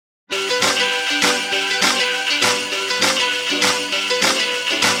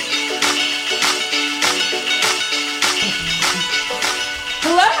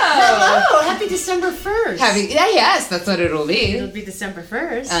December 1st. Yes, that's what it'll be. It'll be December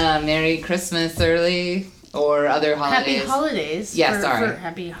 1st. Merry Christmas early or other holidays. Happy holidays. Yeah, for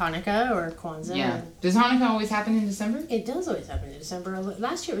Happy Hanukkah or Kwanzaa. Yeah. Does Hanukkah always happen in December? It does always happen in December.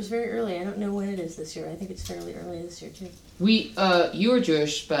 Last year it was very early. I don't know when it is this year. I think it's fairly early this year, too. You are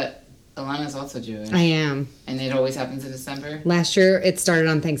Jewish, but Ilana's also Jewish. I am. And it always happens in December? Last year it started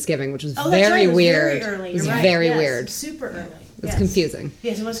on Thanksgiving, which was very weird. Very early. It was You're very right. weird. Super early. It's confusing.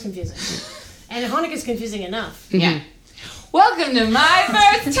 Yes, it was confusing. And Hanukkah's confusing enough. Yeah. Welcome to my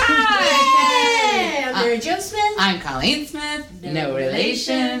first time! Yay! I'm Mary Jo Smith. I'm Colleen Smith. No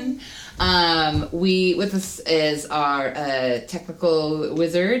relation. With us is our technical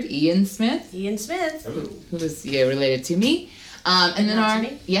wizard, Ian Smith. Ian Smith. Who is related to me. And then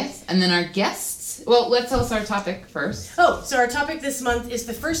our guests. Well, let's tell us our topic first. Oh, so our topic this month is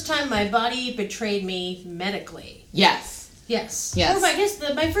the first time my body betrayed me medically. Yes. Yes. Yes. Or I guess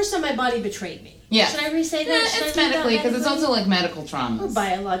my first time my body betrayed me. Yeah. Should I re-say that? It's medically, because it's also like medical traumas. Or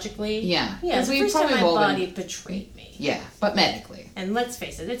biologically. Yeah. Yeah, the first time my body betrayed me. Yeah, but medically. And let's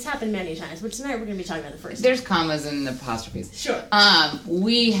face it, it's happened many times, but tonight we're going to be talking about the first There's commas and apostrophes. Sure.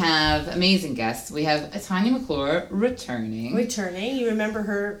 We have amazing guests. We have Tanya McClure returning. You remember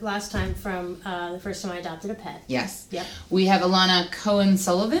her last time from the first time I adopted a pet. Yes. Yep. We have Ilana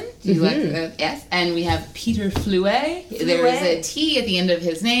Cohn-Sullivan. Do you like yes. And we have Peter Fluet. There is a T at the end of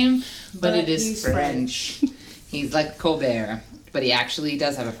his name, but it is French. He's like Colbert, but he actually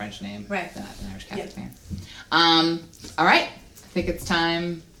does have a French name. Right. An Irish Catholic man. All right. I think it's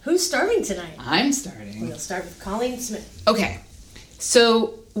time. Who's starting tonight? I'm starting. We'll start with Colleen Smith. Okay.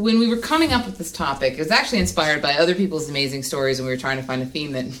 So when we were coming up with this topic, it was actually inspired by other people's amazing stories, and we were trying to find a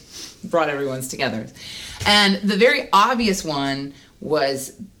theme that brought everyone's together. And the very obvious one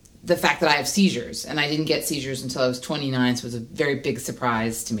was the fact that I have seizures, and I didn't get seizures until I was 29, so it was a very big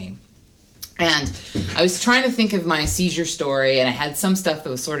surprise to me. And I was trying to think of my seizure story, and I had some stuff that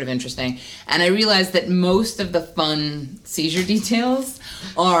was sort of interesting. And I realized that most of the fun seizure details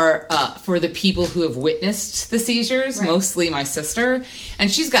are for the people who have witnessed the seizures, mostly my sister. And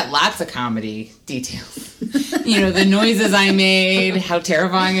she's got lots of comedy details. The noises I made, how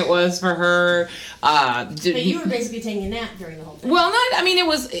terrifying it was for her. But you were basically taking a nap during the whole thing. Well,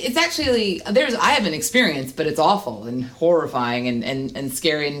 it's actually, I have an experience, but it's awful and horrifying and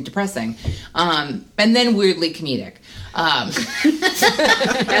scary and depressing. And then weirdly comedic. As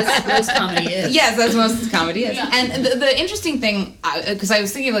most comedy is. Yes, as most comedy is. Yeah. And the interesting thing, because I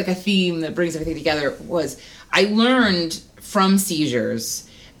was thinking of like a theme that brings everything together, was I learned from seizures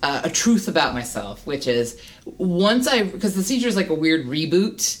a truth about myself, which is because the seizure is like a weird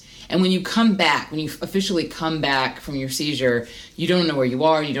reboot. And when you officially come back from your seizure, you don't know where you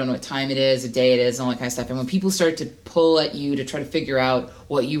are, you don't know what time it is, what day it is, and all that kind of stuff. And when people start to pull at you to try to figure out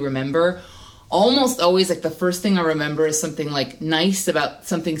what you remember, almost always, like, the first thing I remember is something, like, nice about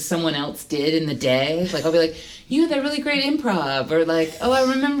something someone else did in the day. Like, I'll be like, you had that really great improv. Or, like, oh, I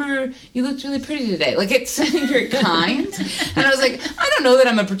remember you looked really pretty today. Like, it's something very kind. And I was like, I don't know that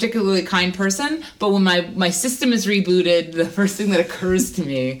I'm a particularly kind person, but when my system is rebooted, the first thing that occurs to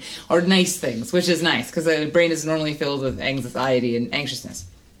me are nice things, which is nice, because the brain is normally filled with anxiety and anxiousness.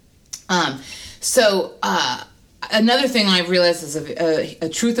 Another thing I realized is a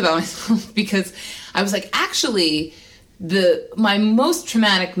truth about myself, because I was like, actually, my most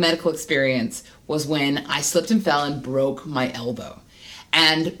traumatic medical experience was when I slipped and fell and broke my elbow.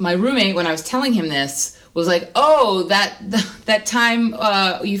 And my roommate, when I was telling him this, was like, oh, that time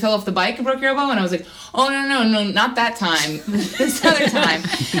you fell off the bike and broke your elbow? And I was like, oh, no, not that time. This other time.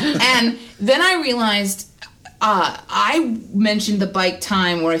 And then I realized I mentioned the bike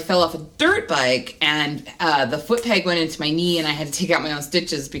time where I fell off a dirt bike and the foot peg went into my knee and I had to take out my own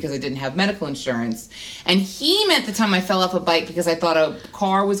stitches because I didn't have medical insurance. And he meant the time I fell off a bike because I thought a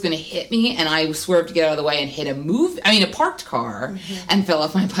car was going to hit me and I swerved to get out of the way and hit a parked car and fell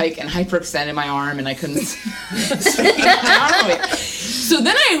off my bike and hyperextended my arm and I couldn't straighten my arm away. So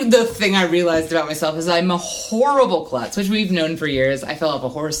then the thing I realized about myself is I'm a horrible klutz, which we've known for years. I fell off a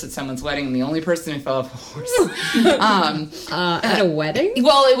horse at someone's wedding. I'm the only person who fell off a horse. At a wedding?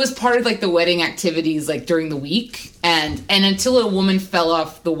 Well, it was part of like the wedding activities like during the week. And until a woman fell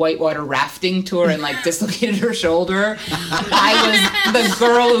off the whitewater rafting tour and like dislocated her shoulder, I was the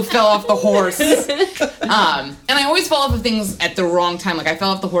girl who fell off the horse. And I always fall off of things at the wrong time. Like I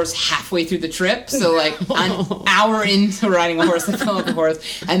fell off the horse halfway through the trip. So like an hour into riding a horse, I fell off the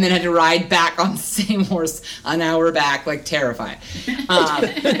horse and then had to ride back on the same horse an hour back, like terrified. So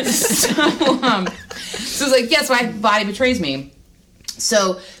it's like, yes, my body betrays me.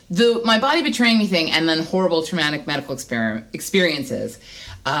 So my body betraying me thing and then horrible traumatic medical experiences,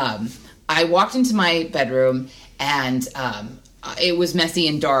 I walked into my bedroom, and it was messy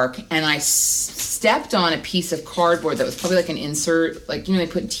and dark, and I stepped on a piece of cardboard that was probably like an insert, like, you know, they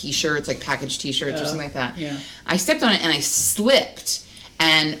put in t-shirts, like packaged t-shirts or something like that. Yeah. I stepped on it, and I slipped,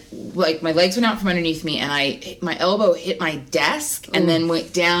 and like my legs went out from underneath me, and my elbow hit my desk and then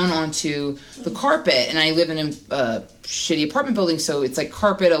went down onto the carpet. And I live in a shitty apartment building, so it's like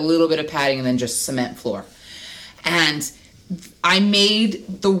carpet, a little bit of padding, and then just cement floor. And I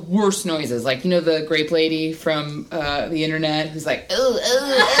made the worst noises, like, you know, the grape lady from the internet who's like, ooh, ooh,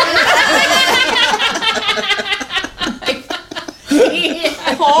 ooh.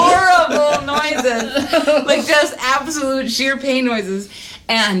 Horrible noises, like just absolute sheer pain noises.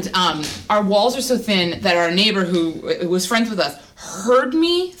 And our walls are so thin that our neighbor, who was friends with us, heard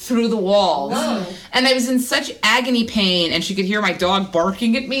me through the walls. Whoa. And I was in such agony pain, and she could hear my dog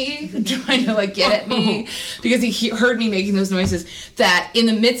barking at me, trying to like get at me, because he heard me making those noises, that in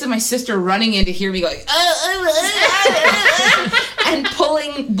the midst of my sister running in to hear me going, and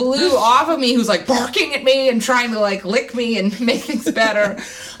pulling Blue off of me, who's like barking at me and trying to like lick me and make things better.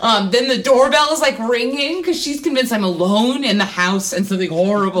 Then the doorbell is like ringing because she's convinced I'm alone in the house and something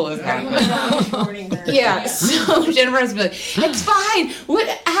horrible is happening. Yeah, so Jennifer has to be like, it's fine, what,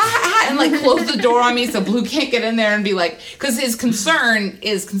 and like close the door on me so Blue can't get in there and be like, because his concern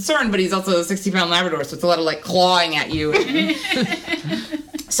is concern, but he's also a 60-pound Labrador, so it's a lot of like clawing at you.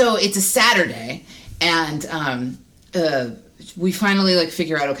 So it's a Saturday, and we finally like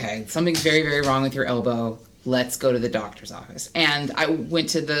figure out, okay, something's very, very wrong with your elbow. Let's go to the doctor's office. And I went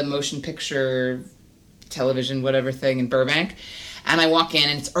to the motion picture, television, whatever thing in Burbank. And I walk in,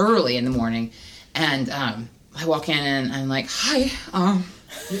 and it's early in the morning. And I walk in, and I'm like, hi,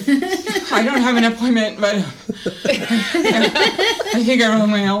 I don't have an appointment, but I think I rolled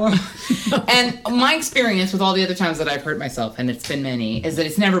my elbow. And my experience with all the other times that I've hurt myself, and it's been many, is that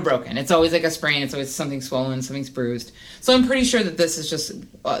it's never broken. It's always like a sprain. It's always something swollen, something's bruised. So I'm pretty sure that this is just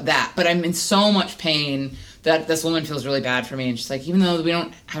that. But I'm in so much pain that this woman feels really bad for me. And she's like, even though we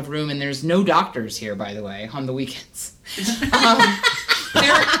don't have room, and there's no doctors here, by the way, on the weekends.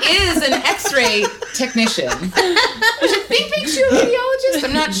 There is an x-ray technician, which I think makes you a radiologist.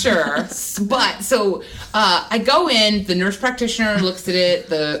 I'm not sure. But, so, I go in, the nurse practitioner looks at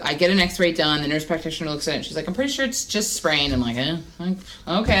it, I get an x-ray done, the nurse practitioner looks at it, and she's like, I'm pretty sure it's just sprained. I'm like,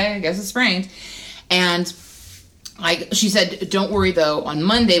 okay, I guess it's sprained. And she said, don't worry, though, on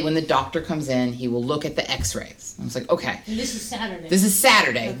Monday when the doctor comes in, he will look at the x-rays. I was like, okay. And this is Saturday. This is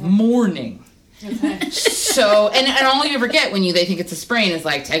Saturday morning. Okay. So, and all you ever get when they think it's a sprain is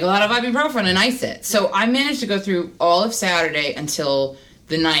like, take a lot of ibuprofen and ice it. So I managed to go through all of Saturday until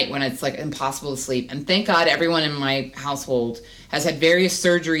the night when it's like impossible to sleep. And thank God everyone in my household has had various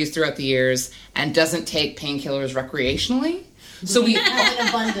surgeries throughout the years and doesn't take painkillers recreationally. So we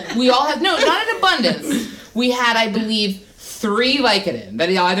all have, no, not in abundance. We had, I believe, 3 Vicodin that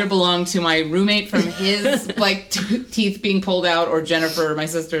either belonged to my roommate from his like teeth being pulled out, or Jennifer, my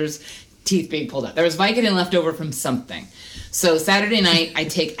sister's teeth being pulled out. There was Vicodin left over from something. So Saturday night, I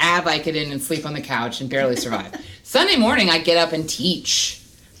take a Vicodin and sleep on the couch and barely survive. Sunday morning, I get up and teach.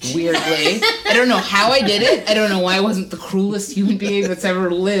 Weirdly. I don't know how I did it. I don't know why I wasn't the cruelest human being that's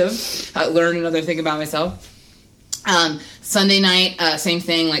ever lived. Learn another thing about myself. Sunday night, same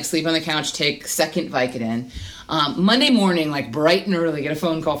thing, like sleep on the couch, take second Vicodin. Monday morning, like bright and early, get a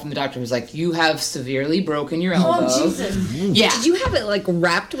phone call from the doctor who's like, you have severely broken your elbow. Oh, Jesus. Yeah. Did you have it like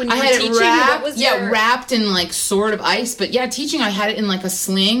wrapped when you were teaching? Wrapped, wrapped in like sort of ice, but yeah, teaching, I had it in like a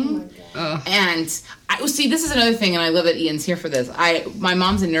sling. And see, this is another thing, and I love that Ian's here for this. My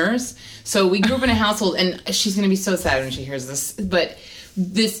mom's a nurse, so we grew up in a household, and she's going to be so sad when she hears this, but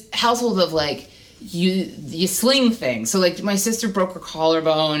this household of like, you sling things. So like my sister broke her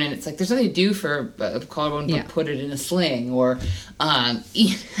collarbone, and it's like there's nothing to do for a collarbone but put it in a sling. Or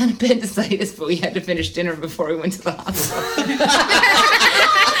Ian had appendicitis, but we had to finish dinner before we went to the hospital.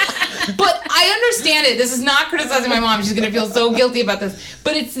 But I understand it. This is not criticizing my mom. She's going to feel so guilty about this.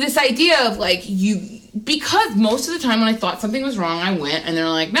 But it's this idea of like because most of the time when I thought something was wrong, I went and they're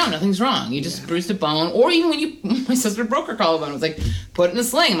like, no, nothing's wrong. You just bruised a bone. Or even when my sister broke her collarbone, I was like, put it in a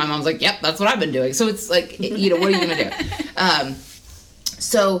sling. My mom's like, yep, that's what I've been doing. So it's like, what are you going to do?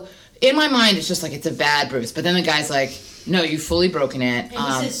 So in my mind, it's just like, it's a bad bruise. But then the guy's like, no, you've fully broken it.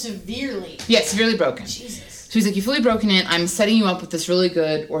 And he said severely. Yeah, severely broken. Jesus. So he's like, you've fully broken it. I'm setting you up with this really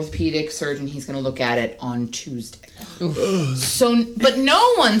good orthopedic surgeon. He's going to look at it on Tuesday. So, but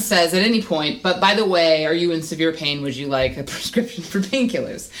no one says at any point, but by the way, are you in severe pain? Would you like a prescription for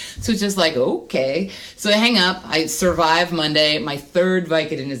painkillers? So it's just like, okay. So I hang up. I survive Monday. My 3rd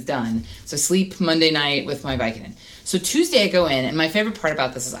Vicodin is done. So I sleep Monday night with my Vicodin. So Tuesday I go in, and my favorite part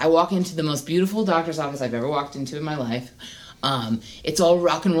about this is I walk into the most beautiful doctor's office I've ever walked into in my life. It's all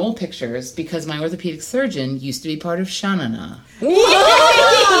rock and roll pictures because my orthopedic surgeon used to be part of Shanana.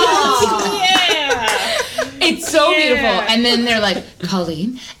 It's so beautiful. And then they're like,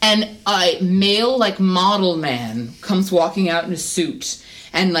 Colleen, and a male model man comes walking out in a suit.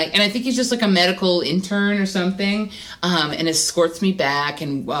 And I think he's just like a medical intern or something, and escorts me back.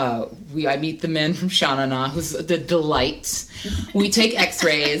 And I meet the men from Shanana, who's the delight. We take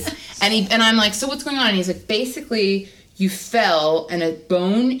X-rays, and I'm like, so what's going on? And he's like, basically, you fell, and a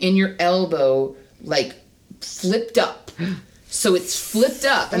bone in your elbow flipped up. So it's flipped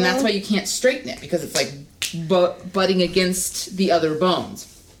up, and that's why you can't straighten it, because it's butting against the other bones.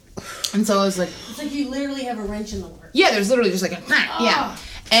 And so I was like, it's like you literally have a wrench in the works. Yeah, there's literally just yeah.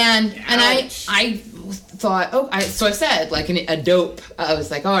 And I thought, so I said, a dope. I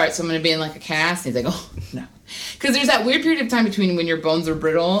was like, all right, so I'm going to be in a cast. And he's like, oh, no. Because there's that weird period of time between when your bones are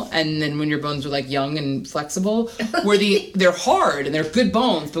brittle and then when your bones are young and flexible, where they're hard and they're good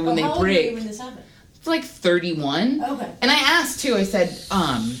bones, but when they break. How old were you when this happened? It's 31. Okay. And I asked too, I said,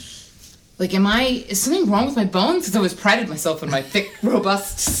 is something wrong with my bones? Because I was prided myself on my thick,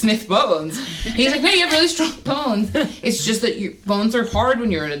 robust Smith bones. And he's like, no, you have really strong bones. It's just that your bones are hard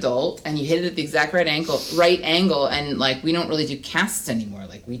when you're an adult, and you hit it at the exact right angle, and we don't really do casts anymore.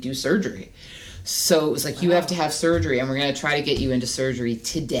 We do surgery. So it was you have to have surgery, and we're going to try to get you into surgery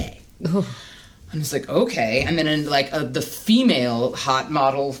today. I was like, okay. And then the female hot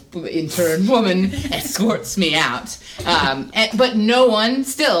model intern woman escorts me out. But no one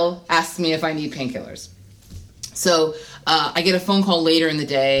still asks me if I need painkillers. So I get a phone call later in the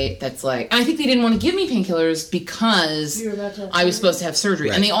day that's and I think they didn't want to give me painkillers because I was supposed to have surgery.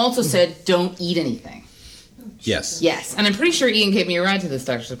 Right. And they also said, don't eat anything. Yes. Yes. And I'm pretty sure Ian gave me a ride to this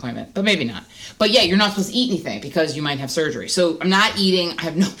doctor's appointment, but maybe not. But yeah, you're not supposed to eat anything because you might have surgery. So I'm not eating. I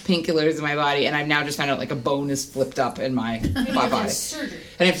have no painkillers in my body, and I've now just found out a bone is flipped up in my body. Surgery.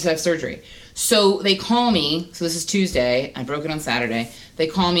 And I have to have surgery. So they call me. So this is Tuesday. I broke it on Saturday. They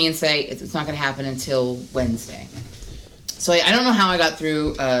call me and say it's not going to happen until Wednesday. So I don't know how I got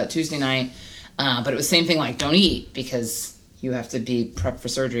through Tuesday night, but it was the same thing. Don't eat because you have to be prepped for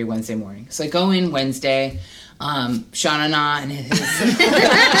surgery Wednesday morning. So I go in Wednesday. Shanana and his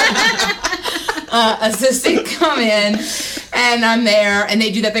assistant come in, and I'm there, and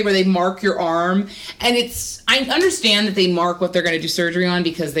they do that thing where they mark your arm, and I understand that they mark what they're going to do surgery on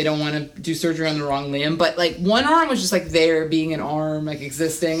because they don't want to do surgery on the wrong limb, but one arm was just there being an arm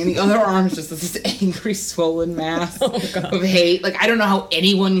existing, and the other arm is just this angry swollen mass of hate. I don't know how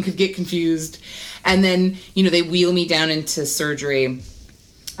anyone could get confused. And then they wheel me down into surgery.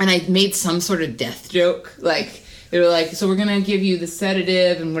 And I made some sort of death joke. They were so we're going to give you the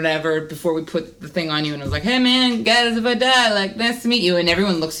sedative and whatever before we put the thing on you. And I was like, hey, man, guys, if I die, nice to meet you. And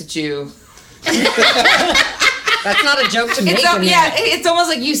everyone looks at you. That's not a joke to make. It's almost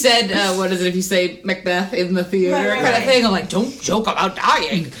like you said, what is it if you say Macbeth in the theater kind of thing. I'm don't joke about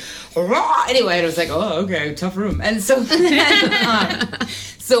dying. Anyway, and I was oh, okay, tough room. And so then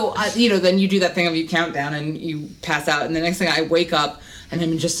you do that thing of you count down and you pass out. And the next thing I wake up, and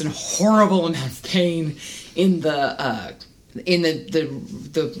I'm just in a horrible amount of pain in the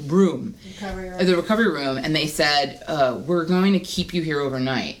room, the recovery room, and they said we're going to keep you here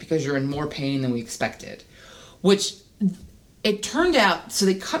overnight because you're in more pain than we expected. Which it turned out, so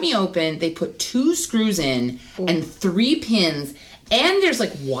they cut me open, they put 2 screws in and 3 pins, and there's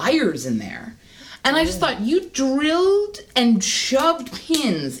wires in there. And I just thought, you drilled and shoved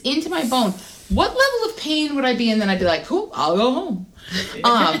pins into my bone. What level of pain would I be in? Then I'd be like, cool, I'll go home.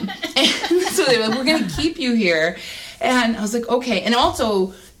 And so they were we're going to keep you here. And I was like, okay. And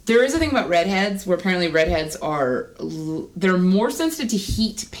also, there is a thing about redheads where apparently redheads they're more sensitive to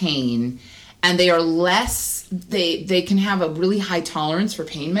heat pain, and they are less, they can have a really high tolerance for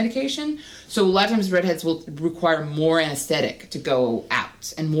pain medication. So a lot of times redheads will require more anesthetic to go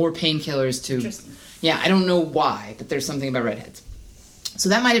out and more painkillers to, I don't know why, but there's something about redheads. So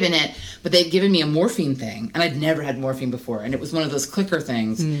that might have been it, but they'd given me a morphine thing, and I'd never had morphine before, and it was one of those clicker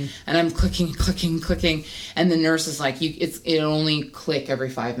things, and I'm clicking, and the nurse is like, it'll only click every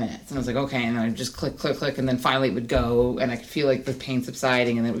 5 minutes, and I was like, okay, and I'd just click, and then finally it would go, and I could feel the pain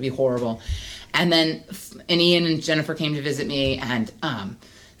subsiding, and it would be horrible. And then Ian and Jennifer came to visit me, and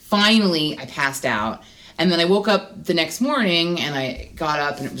finally I passed out. And then I woke up the next morning, and I got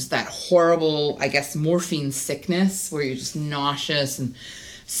up, and it was that horrible, I guess, morphine sickness where you're just nauseous and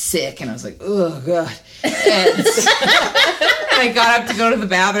sick. And I was like, oh, God. And I got up to go to the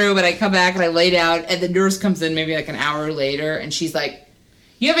bathroom, and I come back, and I lay down, and the nurse comes in maybe an hour later, and she's like,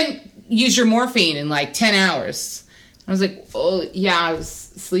 you haven't used your morphine in 10 hours. I was like, oh, yeah, I was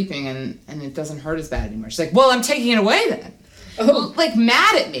sleeping and it doesn't hurt as bad anymore. She's like, well, I'm taking it away then. Oh. Like,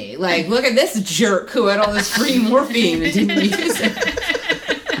 mad at me. Like, look at this jerk who had all this free morphine and didn't use it.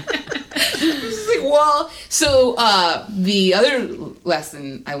 She's like, well, so the other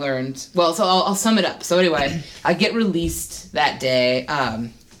lesson I learned, well, so I'll sum it up. So anyway, I get released that day,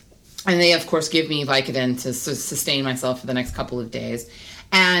 and they, of course, give me Vicodin to sustain myself for the next couple of days.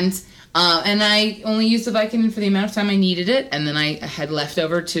 And I only used the Vicodin for the amount of time I needed it, and then I had left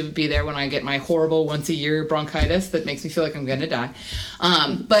over to be there when I get my horrible once-a-year bronchitis that makes me feel like I'm going to die.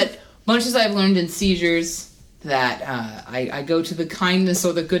 But much as I've learned in seizures that I go to the kindness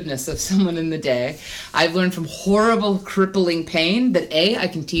or the goodness of someone in the day, I've learned from horrible, crippling pain that, A, I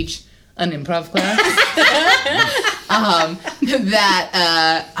can teach an improv class,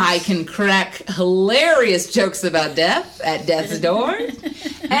 that I can crack hilarious jokes about death at death's door,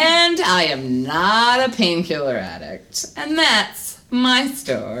 and I am not a painkiller addict. And that's my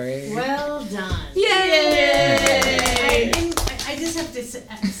story. Well done. Yay! I just have to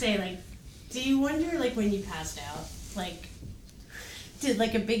say, like, do you wonder, like, when you passed out, like, did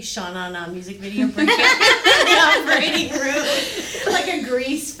like a big Sha-Na-Na music video break out in the operating room? Like a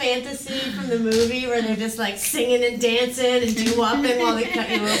Grease fantasy from the movie where they're just like singing and dancing and doo-wopping while they cut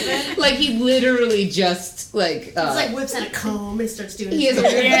you open. Like he literally just like... it's like whips out a comb and starts doing he has a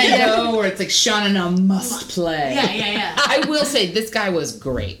window where it's like Sha-Na-Na must play. Yeah. I will say this guy was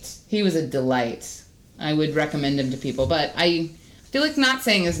great. He was a delight. I would recommend him to people, but I feel like not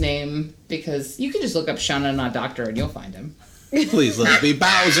saying his name because you can just look up Sha-Na-Na Doctor and you'll find him. Please let it be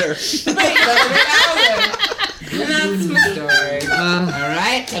Bowser. That's my story. All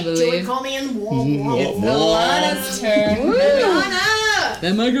right, I believe. Do it, call me in. It's Ilana's turn. Ilana!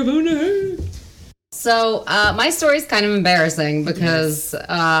 That microphone hurt. So, my story's kind of embarrassing because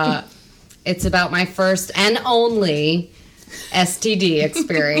it's about my first and only STD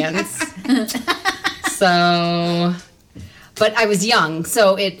experience. So, but I was young,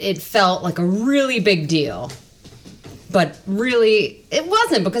 so it felt like a really big deal. But really, it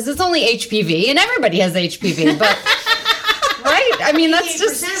wasn't because it's only HPV and everybody has HPV. But right? I mean, that's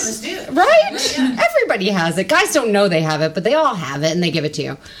just 88% of us do. right. Yeah. Everybody has it. Guys don't know they have it, but they all have it, and they give it to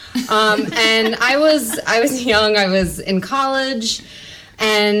you. And I was young. I was in college,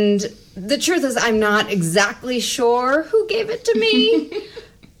 and the truth is, I'm not exactly sure who gave it to me.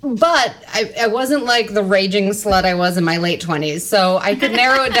 But I wasn't like the raging slut I was in my late 20s, so I could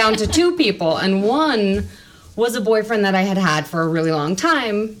narrow it down to two people, and one was a boyfriend that I had had for a really long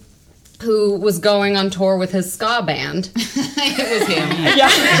time who was going on tour with his ska band. It was him. Yeah.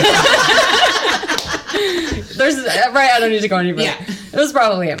 Right, I don't need to go any further. Yeah. It was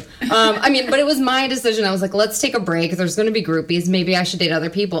probably him. But it was my decision. I was like, let's take a break. There's going to be groupies. Maybe I should date other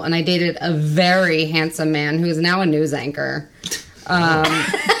people. And I dated a very handsome man who is now a news anchor. I'm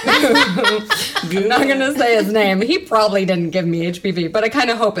not going to say his name. He probably didn't give me HPV, but I kind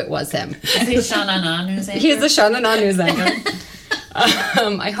of hope it was him. Is he Sha-Na-Na news anchor? He's a Sha-Na-Na news anchor.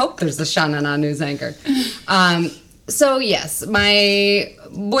 I hope there's a Sha-Na-Na news anchor. So yes, my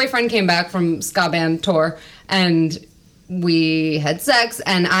boyfriend came back from ska band tour, and we had sex,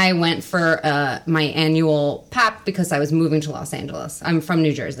 and I went for my annual PAP because I was moving to Los Angeles. I'm from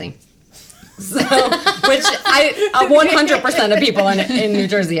New Jersey. So, which 100% of people in New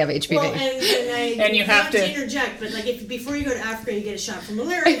Jersey have HPV. Well, and you have to interject, but like if before you go to Africa, you get a shot for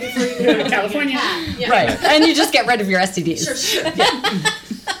malaria. Before you go to California, right? And you just get rid of your STDs. Sure. Yeah.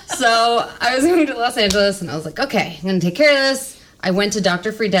 So I was moving to Los Angeles, and I was like, okay, I'm gonna take care of this. I went to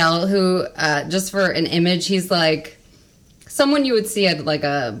Dr. Friedel, who, just for an image, he's like someone you would see at like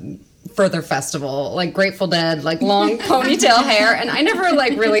a Further Festival, like Grateful Dead, like long ponytail hair. And I never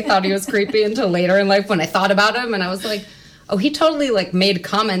like really thought he was creepy until later in life when I thought about him, and I was like, oh, he totally like made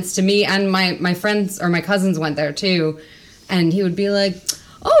comments to me, and my friends or my cousins went there too, and he would be like,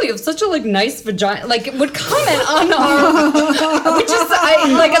 oh, you have such a like nice vagina, like would comment on our, which is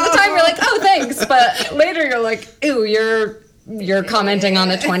like at the time you're like, oh, thanks, but later you're like, ew, you're commenting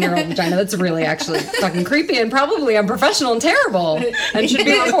on a 20-year-old vagina. That's really actually fucking creepy and probably unprofessional and terrible and should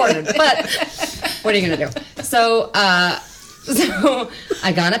be reported. But what are you gonna do? So I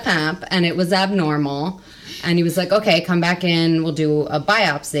got a PAP and it was abnormal, and he was like, okay, come back in, we'll do a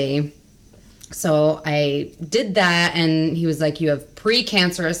biopsy. So I did that, and he was like, you have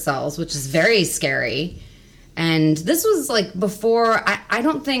precancerous cells, which is very scary. And this was like before, I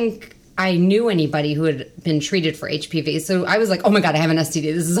don't think I knew anybody who had been treated for HPV. So I was like, oh my God, I have an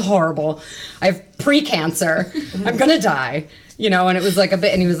STD. This is horrible. I have pre-cancer. I'm going to die. And it was like a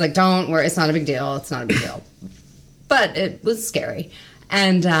bit, and he was like, don't worry. It's not a big deal. It's not a big deal. But it was scary.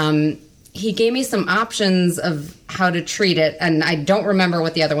 And he gave me some options of how to treat it, and I don't remember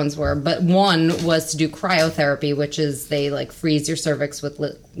what the other ones were, but one was to do cryotherapy, which is they like freeze your cervix with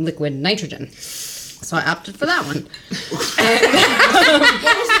liquid nitrogen. So I opted for that one. What was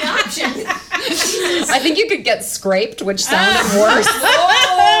the option? I think you could get scraped, which sounds worse.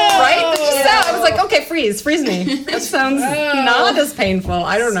 Right? That just sound, I was like, okay, freeze me. That sounds not as painful.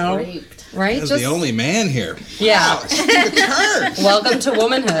 I don't know. Scraped. Right? As the only man here. Yeah. Wow, she took a turn. Welcome to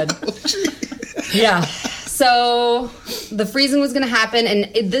womanhood. Yeah. So the freezing was going to happen, and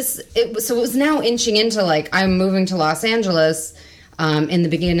it was now inching into like I'm moving to Los Angeles in the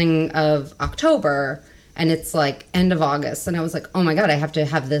beginning of October, and it's like end of August, and I was like, oh my God, I have to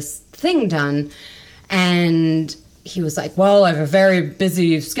have this thing done. And he was like, well, I have a very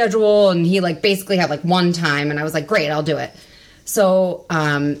busy schedule, and he like basically had like one time, and I was like, great, I'll do it. So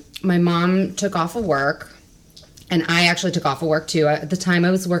my mom took off of work, and I actually took off of work too. At the time,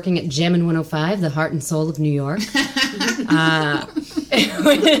 I was working at Jammin' 105, the heart and soul of New York, which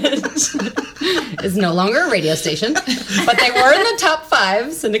is no longer a radio station, but they were in the top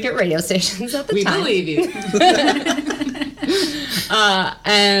 5 syndicate radio stations at the time. We believe you.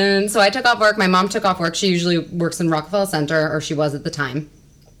 And so I took off work. My mom took off work. She usually works in Rockefeller Center, or she was at the time.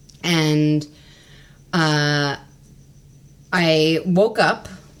 And I woke up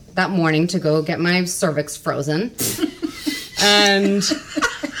that morning to go get my cervix frozen. And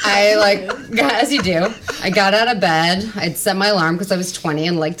I, like, as you do, I got out of bed. I'd set my alarm because I was 20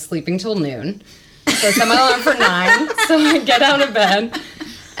 and liked sleeping till noon. So I set my alarm for 9. So I get out of bed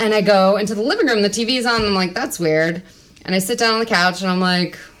and I go into the living room. The TV's on. And I'm like, that's weird. And I sit down on the couch and I'm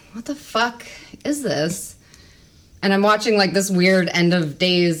like, what the fuck is this? And I'm watching like this weird end of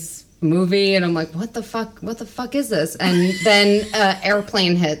days movie and I'm like, what the fuck is this? And then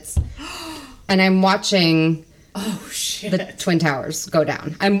airplane hits and I'm watching the Twin Towers go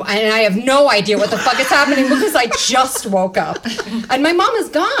down. And I have no idea what the fuck is happening because I just woke up. And my mom is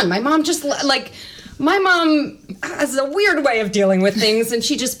gone. My mom just my mom has a weird way of dealing with things, and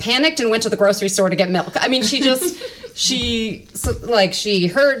she just panicked and went to the grocery store to get milk. I mean, she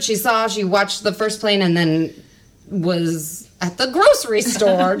heard, she saw, she watched the first plane, and then was at the grocery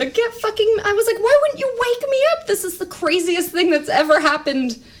store to get fucking... I was like, why wouldn't you wake me up? This is the craziest thing that's ever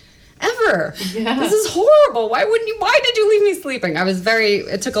happened, ever. Yeah. This is horrible. Why did you leave me sleeping?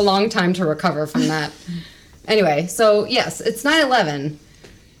 It took a long time to recover from that. Anyway, so yes, it's 9/11.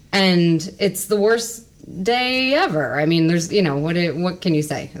 And it's the worst day ever. I mean, there's, what can you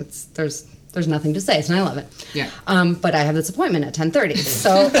say? There's nothing to say. It's 9/11. Yeah. But I have this appointment at 10:30.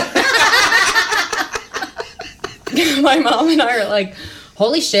 So my mom and I are like,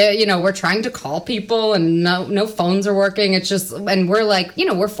 holy shit, we're trying to call people and no phones are working. It's just, and we're like,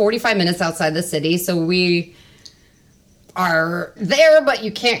 we're 45 minutes outside the city. So we are there, but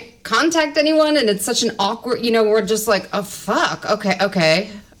you can't contact anyone. And it's such an awkward, we're just like, oh, fuck.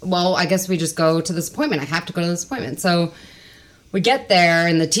 Okay. Well, I guess we just go to this appointment. I have to go to this appointment. So we get there,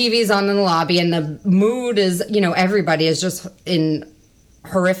 and the TV's on in the lobby, and the mood is, everybody is just in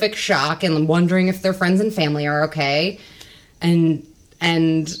horrific shock and wondering if their friends and family are okay. And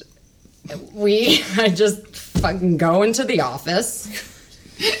I just fucking go into the office.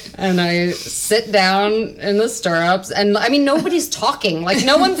 And I sit down in the stirrups, and I mean, nobody's talking. Like,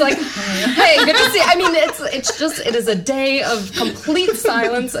 no one's like, hey, good to see you. I mean, it is a day of complete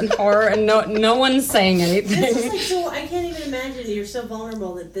silence and horror, and no one's saying anything. This is like, so I can't even imagine that you're so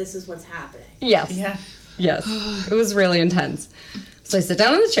vulnerable that this is what's happening. Yes. Yeah. Yes. It was really intense. So I sit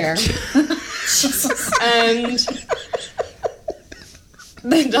down in the chair, and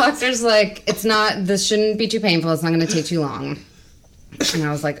the doctor's like, this shouldn't be too painful. It's not going to take too long. And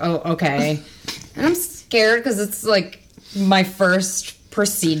I was like, oh, okay. And I'm scared because it's like my first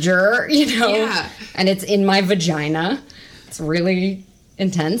procedure, Yeah. And it's in my vagina. It's really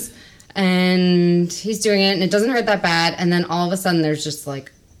intense. And he's doing it, and it doesn't hurt that bad. And then all of a sudden, there's just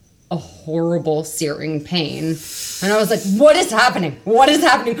like a horrible searing pain. And I was like, what is happening? What is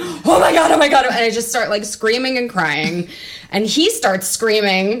happening? Oh my God. And I just start like screaming and crying. And he starts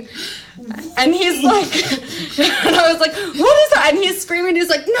screaming. And he's like, and I was like, what is that? And he's screaming. He's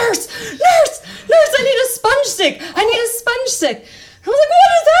like, nurse, I need a sponge stick. I was like, what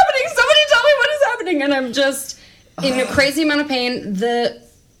is happening? Somebody tell me what is happening. And I'm just in a crazy amount of pain. The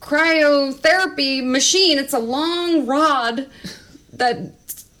cryotherapy machine, it's a long rod that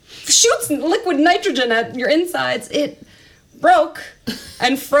shoots liquid nitrogen at your insides. It broke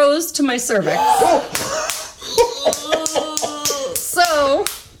and froze to my cervix. So...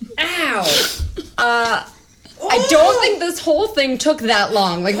 Ow. I don't think this whole thing took that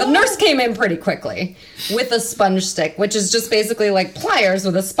long. Like, the nurse came in pretty quickly with a sponge stick, which is just basically like pliers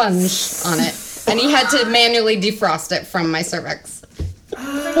with a sponge on it. And he had to manually defrost it from my cervix.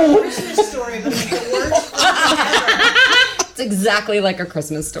 Like a Christmas story, but like the worst ever. It's exactly like a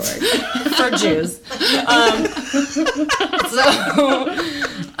Christmas story for Jews.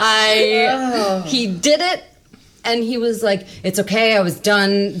 He did it, and he was like, "It's okay, I was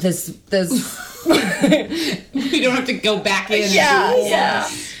done. This." We don't have to go back in. Yeah.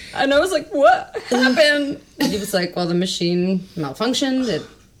 And I was like, "What happened?" And he was like, "Well, the machine malfunctioned.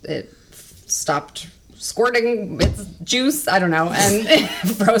 It stopped squirting its juice. I don't know, and it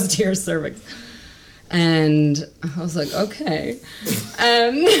froze to your cervix." And I was like, "Okay,"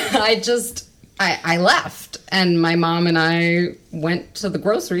 and I left, and my mom and I went to the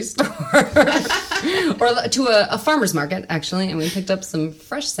grocery store, or to a farmer's market, actually, and we picked up some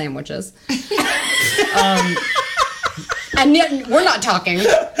fresh sandwiches. And yet we're not talking.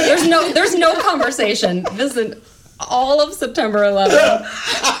 There's no conversation. This is all of September 11th,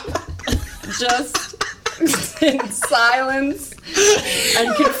 just in silence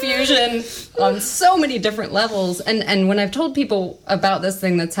and confusion on so many different levels. And when I've told people about this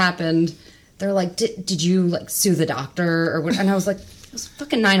thing that's happened, they're like, did you like sue the doctor or what? And I was like, it was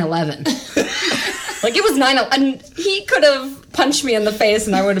fucking 9/11. Like, it was 9/11. And he could have punched me in the face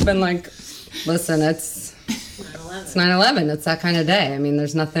and I would have been like, listen, it's 9/11. It's that kind of day. I mean,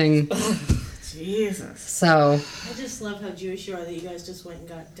 there's nothing. Jesus. So. I just love how Jewish you are that you guys just went and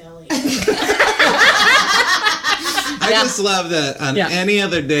got deli. I just love that on any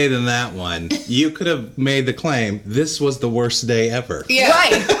other day than that one, you could have made the claim, this was the worst day ever. Yeah.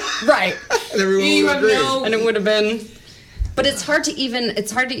 Right. And everyone would agree. And it would have been. But it's hard to even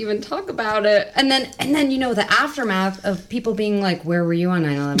talk about it. And then the aftermath of people being like, where were you on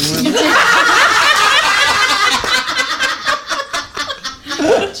 9/11?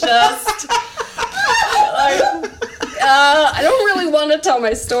 Just like, I don't really want to tell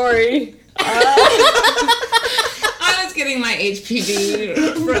my story. I was getting my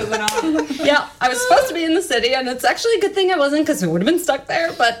HPV frozen off. Yeah, I was supposed to be in the city, and it's actually a good thing I wasn't, because I would have been stuck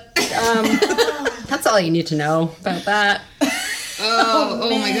there. But that's all you need to know about that. Oh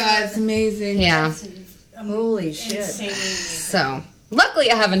my God, it's amazing. Yeah. Holy shit. Insanely amazing. So,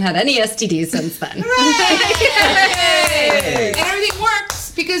 luckily I haven't had any STDs since then. Yay! And everything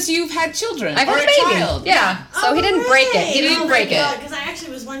works because you've had children. I've or had a a baby. child. Yeah. So he didn't break it. He didn't break it. Because I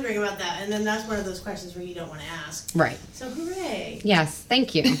actually was wondering about that, and then that's one of those questions where you don't want to ask. Right. So hooray. Yes.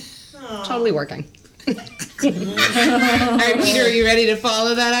 Thank you. Aw. Totally working. All right, Peter, are you ready to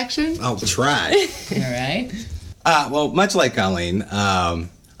follow that action? I'll try. All right. Well, much like Colleen,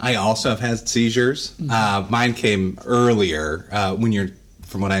 I also have had seizures. Mine came earlier when you're,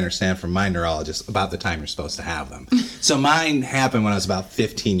 from what I understand from my neurologist, about the time you're supposed to have them. So mine happened when I was about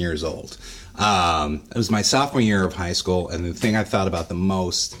 15 years old. It was my sophomore year of high school, and the thing I thought about the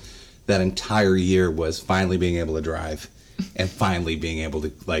most that entire year was finally being able to drive and finally being able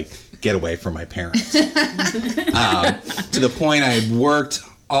to, like, get away from my parents. To the point I had worked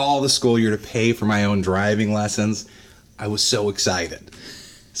all the school year to pay for my own driving lessons. I was so excited.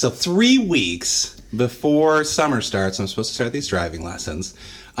 So 3 weeks before summer starts, I'm supposed to start these driving lessons.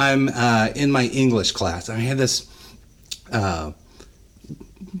 I'm in my English class. I had this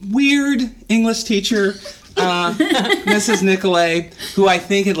weird English teacher, Mrs. Nicolay, who I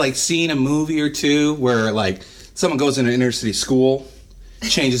think had like seen a movie or two where like someone goes into an inner city school,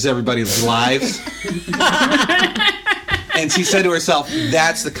 changes everybody's lives. And she said to herself,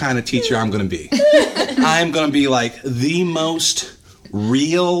 that's the kind of teacher I'm going to be. I'm going to be like the most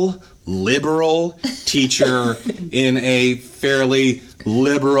real, liberal teacher in a fairly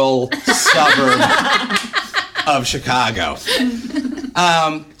liberal suburb of Chicago.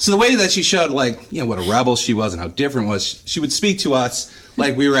 So the way that she showed, like, you know, what a rebel she was and how different was, she would speak to us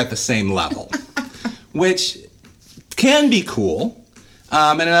like we were at the same level, which can be cool,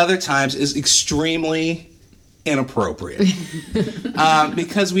 and at other times is extremely inappropriate.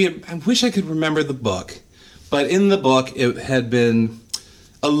 Because I wish I could remember the book, but in the book it had been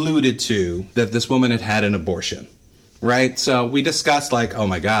alluded to that this woman had had an abortion, right? So we discussed like, oh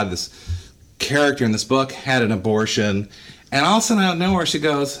my God, this character in this book had an abortion, and all of a sudden out of nowhere she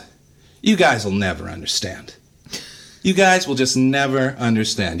goes, you guys will never understand. You guys will just never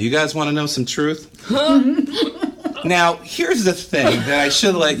understand. You guys want to know some truth? Now, here's the thing that I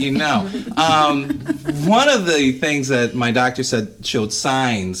should let you know. One of the things that my doctor said showed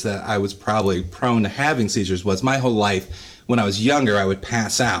signs that I was probably prone to having seizures was my whole life, when I was younger, I would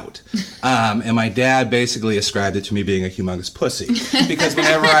pass out. And my dad basically ascribed it to me being a humongous pussy. Because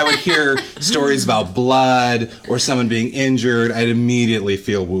whenever I would hear stories about blood or someone being injured, I'd immediately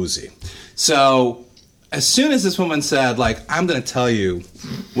feel woozy. So as soon as this woman said, like, I'm going to tell you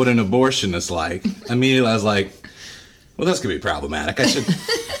what an abortion is like, immediately I was like, well, this could be problematic.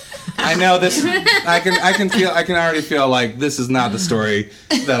 I know this. I can already feel like this is not the story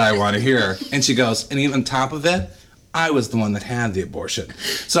that I want to hear. And she goes, and even on top of it, I was the one that had the abortion.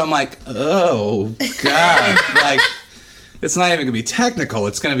 So I'm like, oh God, like it's not even gonna be technical.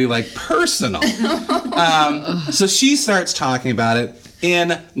 It's gonna be like personal. So she starts talking about it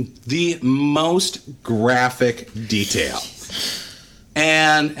in the most graphic detail.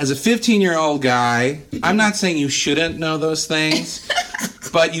 And as a 15-year-old guy, I'm not saying you shouldn't know those things,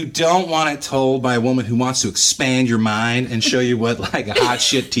 but you don't want it told by a woman who wants to expand your mind and show you what, like, a hot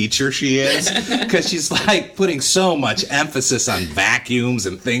shit teacher she is. Because she's, like, putting so much emphasis on vacuums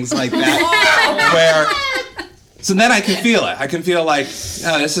and things like that. So then I can feel it. I can feel like,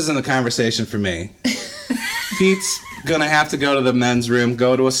 oh, this isn't a conversation for me. Pete's going to have to go to the men's room,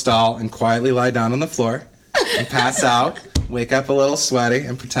 go to a stall, and quietly lie down on the floor and pass out. Wake up a little sweaty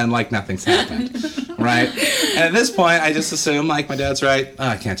and pretend like nothing's happened, right? And at this point, I just assume, like, my dad's right. Oh,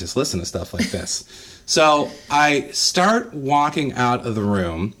 I can't just listen to stuff like this. So I start walking out of the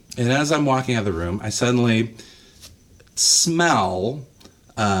room, and as I'm walking out of the room, I suddenly smell,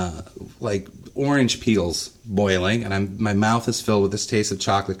 like, orange peels boiling, and my mouth is filled with this taste of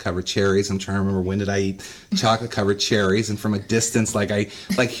chocolate-covered cherries. I'm trying to remember, when did I eat chocolate-covered cherries? And from a distance, like, I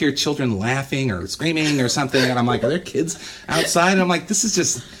hear children laughing or screaming or something, and I'm like, are there kids outside? And I'm like, this is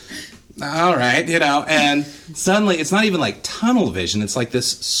just, all right, you know. And suddenly, it's not even like tunnel vision. It's like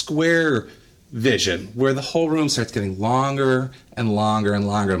this square vision where the whole room starts getting longer and longer and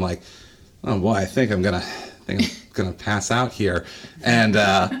longer. I'm like, oh boy, I think I'm gonna pass out here. And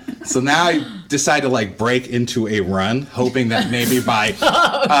so now I decide to, like, break into a run, hoping that maybe by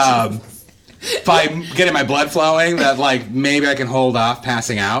getting my blood flowing, that, like, maybe I can hold off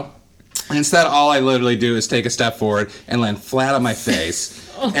passing out. And instead, all I literally do is take a step forward and land flat on my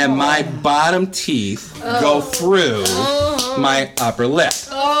face, and my bottom teeth go through my upper lip,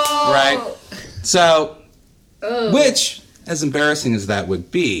 right? So, which, as embarrassing as that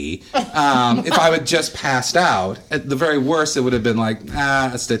would be, if I would just passed out, at the very worst, it would have been like,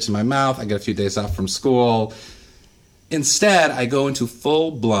 a stitch in my mouth, I get a few days off from school. Instead, I go into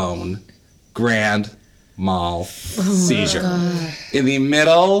full-blown grand mal seizure in the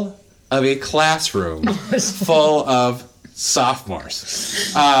middle of a classroom full of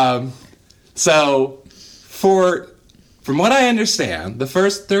sophomores. From what I understand, the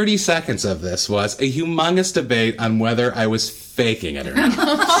first 30 seconds of this was a humongous debate on whether I was faking it or not.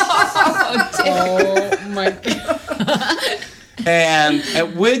 Oh my God. And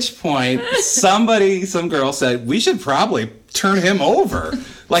at which point, some girl said, we should probably turn him over.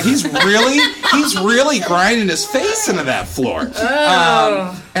 Like, he's really grinding his face into that floor.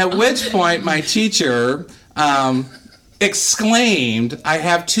 At which point, my teacher exclaimed, I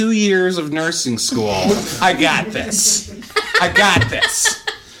have 2 years of nursing school. I got this.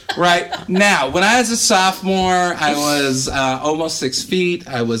 Right? Now, when I was a sophomore, I was almost 6 feet.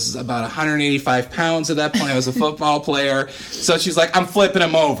 I was about 185 pounds at that point. I was a football player. So she's like, I'm flipping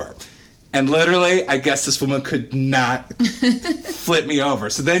him over. And literally, I guess this woman could not flip me over.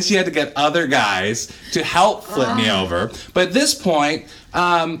 So then she had to get other guys to help flip me over. But at this point,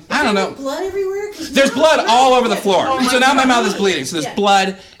 I don't know. Blood everywhere? There's blood all over the floor. So now my mouth is bleeding. So there's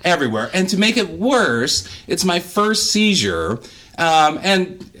blood everywhere. And to make it worse, it's my first seizure.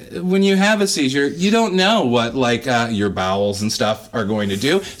 And when you have a seizure, you don't know what, like, your bowels and stuff are going to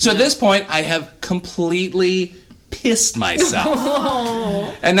do. So at this point, I have completely pissed myself.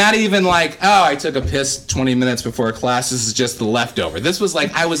 And not even like, oh, I took a piss 20 minutes before class. This is just the leftover. This was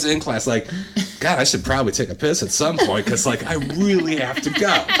like, I was in class like, God, I should probably take a piss at some point because, like, I really have to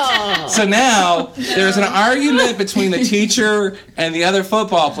go. So now there's an argument between the teacher and the other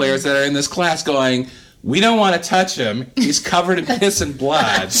football players that are in this class going, we don't want to touch him. He's covered in piss and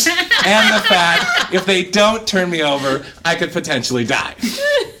blood. And the fact, if they don't turn me over, I could potentially die.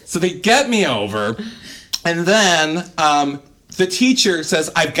 So they get me over. And then the teacher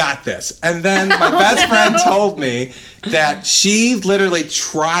says, I've got this. And then my best friend told me that she literally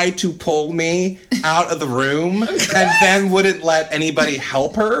tried to pull me out of the room and then wouldn't let anybody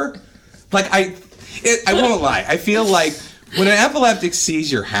help her. Like, I won't lie. I feel like when an epileptic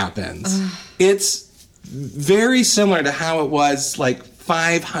seizure happens, it's very similar to how it was like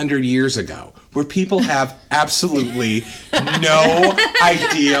 500 years ago, where people have absolutely no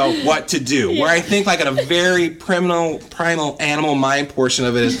idea what to do. Where I think, like, at a very primal animal mind portion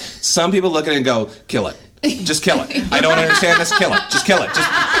of it is, some people look at it and go, kill it. Just kill it. I don't understand this. Kill it. Just kill it.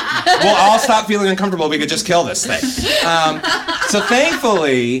 We'll all stop feeling uncomfortable. We could just kill this thing. So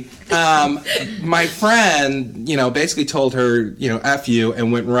thankfully, my friend, basically told her, F you,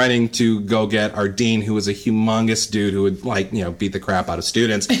 and went running to go get our dean, who was a humongous dude who would, beat the crap out of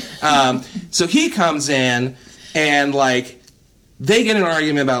students. So he comes in and, they get an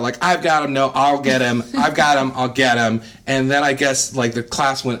argument about, I've got him, no, I'll get him. I've got him, I'll get him. And then I guess, the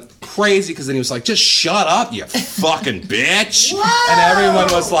class went crazy because then he was like, just shut up, you fucking bitch. Whoa! And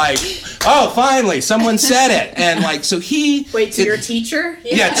everyone was like, oh, finally, someone said it. And, so he... Wait, to your teacher?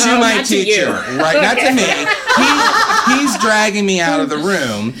 Yeah, to my teacher. Right, not to me. He's dragging me out of the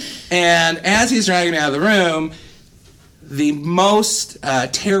room. And as he's dragging me out of the room, the most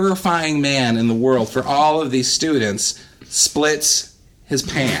terrifying man in the world for all of these students splits his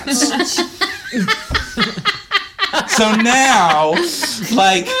pants. So now,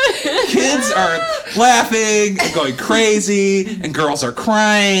 kids are laughing and going crazy, and girls are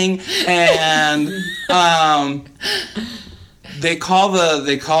crying, and they call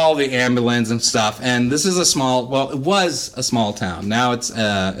the ambulance and stuff. And this is it was a small town. Now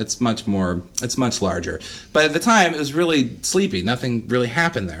it's much larger. But at the time, it was really sleepy. Nothing really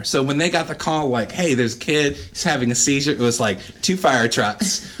happened there. So when they got the call, hey, there's a kid, he's having a seizure, it was 2 fire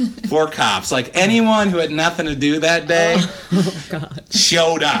trucks, 4 cops. Anyone who had nothing to do that day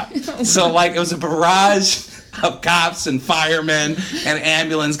showed up. So it was a barrage of cops and firemen and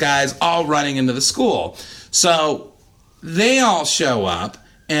ambulance guys all running into the school. So they all show up,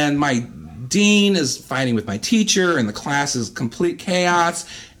 and my dean is fighting with my teacher, and the class is complete chaos.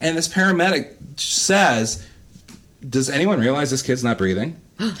 And this paramedic says, does anyone realize this kid's not breathing?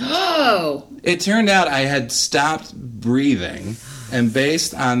 Oh! It turned out I had stopped breathing, and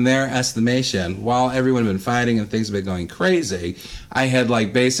based on their estimation, while everyone had been fighting and things had been going crazy, I had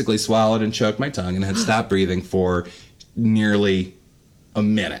basically swallowed and choked my tongue and had stopped breathing for nearly a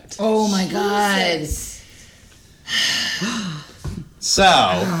minute. Oh my God.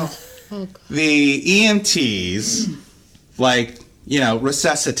 So, the EMTs,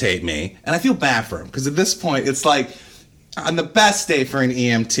 resuscitate me. And I feel bad for them, because at this point, it's on the best day for an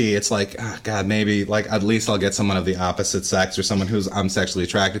EMT, it's oh, God, maybe, at least I'll get someone of the opposite sex or someone I'm sexually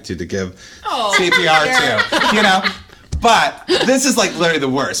attracted to give CPR to, But this is, literally the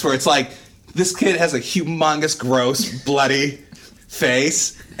worst, where it's this kid has a humongous, gross, bloody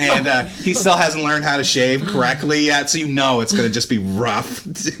face. And he still hasn't learned how to shave correctly yet, so it's going to just be rough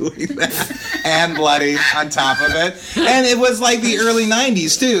doing that. And bloody on top of it. And it was the early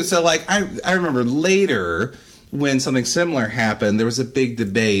 90s, too. So, I remember later, when something similar happened, there was a big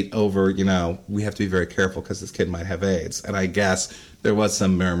debate over, we have to be very careful because this kid might have AIDS. And I guess there was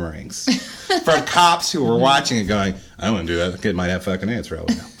some murmurings from cops who were watching it going, I don't want to do that. The kid might have fucking AIDS for all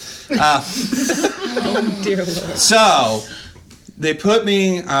we know. Oh, dear Lord. So... they put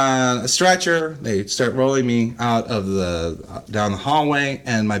me on a stretcher. They start rolling me out of down the hallway,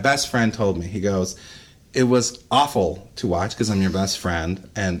 and my best friend told me, he goes, it was awful to watch because I'm your best friend,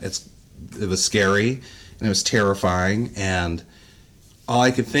 and it was scary, and it was terrifying, and all I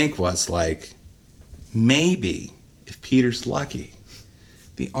could think was, maybe, if Peter's lucky,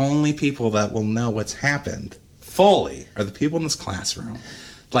 the only people that will know what's happened fully are the people in this classroom.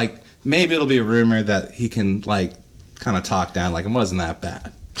 Maybe it'll be a rumor that he can, kind of talk down, it wasn't that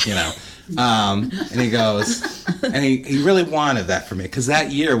bad, and he goes, and he really wanted that for me, because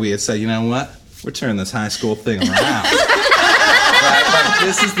that year we had said, you know what, we're turning this high school thing around. Right?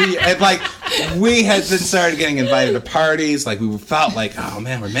 This is we had been started getting invited to parties, we felt oh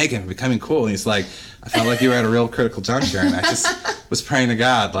man, we're becoming cool, and he's I felt like you were at a real critical juncture, and I just was praying to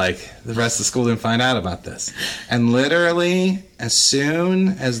God, the rest of the school didn't find out about this. And literally, as soon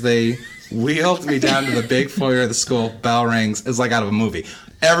as they wheeled me down to the big foyer of the school, bell rings, it's out of a movie.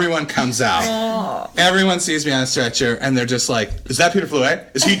 Everyone comes out. Oh. Everyone sees me on a stretcher, and they're just is that Peter Fluet?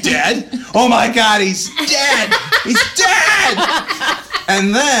 Is he dead? Oh my God, he's dead! He's dead!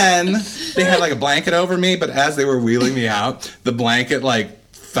 And then they had a blanket over me, but as they were wheeling me out, the blanket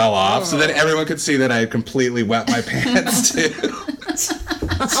fell off, so that everyone could see that I had completely wet my pants too.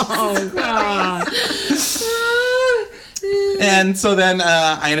 Oh God. And so then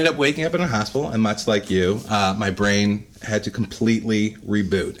I ended up waking up in a hospital, and much like you, my brain had to completely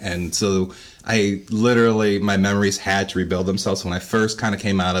reboot. And so my memories had to rebuild themselves. When I first kind of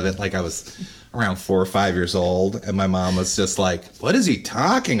came out of it, I was around 4 or 5 years old, and my mom was just what is he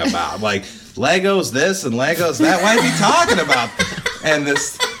talking about? Legos this and Legos that? Why is he talking about this? And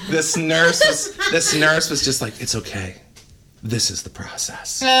this this nurse was just like, it's okay. This is the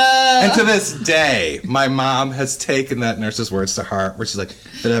process. And to this day, my mom has taken that nurse's words to heart, where she's like,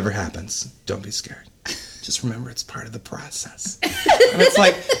 if it ever happens, don't be scared. Just remember it's part of the process. And it's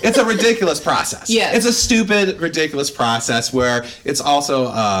like, it's a ridiculous process. Yeah. It's a stupid, ridiculous process where it's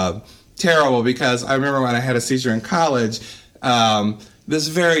also terrible, because I remember when I had a seizure in college, this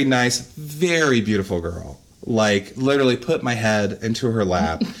very nice, very beautiful girl, like, literally put my head into her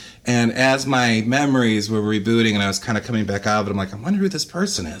lap. And as my memories were rebooting and I was kind of coming back out of it, I'm like, I wonder who this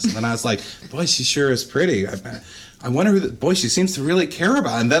person is. And then I was like, boy, she sure is pretty. I wonder who, boy, she seems to really care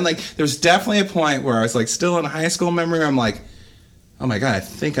about. And then, like, there's definitely a point where I was, like, still in high school memory where I'm like, oh my God, I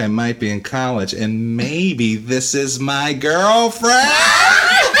think I might be in college and maybe this is my girlfriend.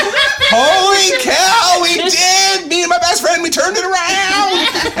 Holy cow, we did! Me and my best friend, we turned it around!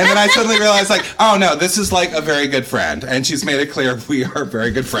 And then I suddenly realized, like, oh no, this is like a very good friend. And she's made it clear we are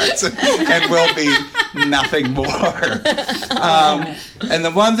very good friends and will be nothing more. And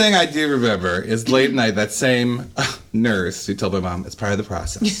the one thing I do remember is late at night, that same nurse who told my mom it's part of the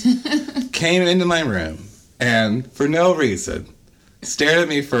process came into my room and, for no reason, stared at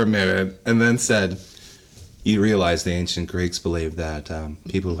me for a minute and then said, you realize the ancient Greeks believed that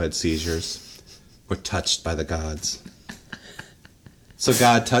people who had seizures were touched by the gods. So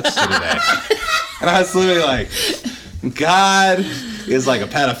God touched you today. And I was literally like, God is like a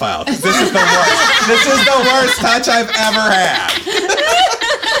pedophile. This is the worst. This is the worst touch I've ever had.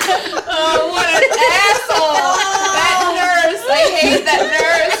 Oh, what an asshole! That nurse! I hate that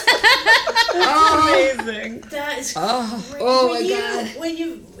nurse! Oh, amazing. That is great. Oh my God.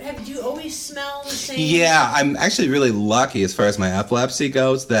 Do you always smell the same? Yeah, I'm actually really lucky as far as my epilepsy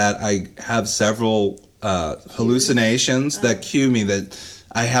goes that I have several hallucinations that cue me that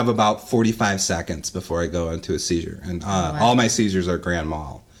I have about 45 seconds before I go into a seizure. And all my seizures are grand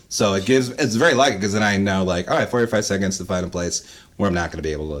mal. So it's very lucky, because then I know, like, all right, 45 seconds to find a place where I'm not going to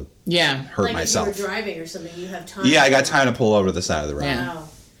be able to hurt like myself. If you were driving or something, you have time. Yeah, I got time to pull over to the side of the road. Wow.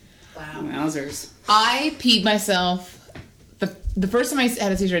 Wowzers. I peed myself. The first time I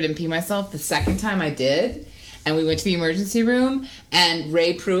had a seizure, I didn't pee myself. The second time I did. And we went to the emergency room, and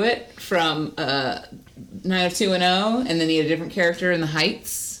Ray Pruitt from 90210, and then he had a different character in The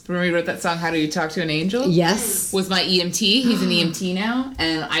Heights. Remember he wrote that song, How Do You Talk to an Angel? Yes. Was my EMT. He's an EMT now.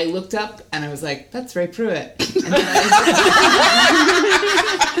 And I looked up, and I was like, that's Ray Pruitt. And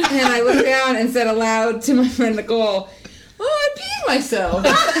then I looked down and said aloud to my friend Nicole, oh, I peed myself.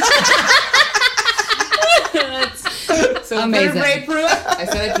 So amazing. Ray Pruitt, I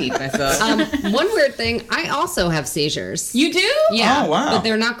said I peed myself. One weird thing, I also have seizures. You do? Yeah. Oh, wow. But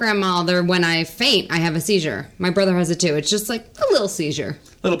they're not grand mal. They're when I faint, I have a seizure. My brother has it too. It's just like a little seizure.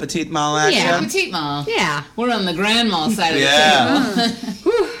 Little petite mal action. Yeah. Petite mal. Yeah. We're on the grand mal side of the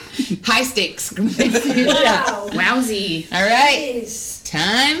table. High stakes. Wow. Wowsy. All right. Jeez.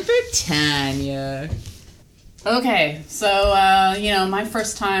 Time for Tanya. Okay, so, my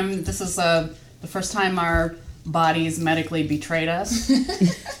first time, this is the first time our bodies medically betrayed us.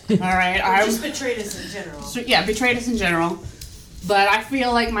 All right. Or just betrayed us in general. Yeah, betrayed us in general. But I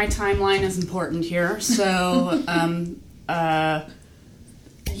feel like my timeline is important here. So, I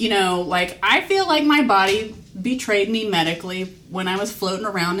feel like my body betrayed me medically when I was floating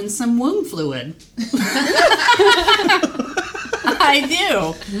around in some wound fluid. I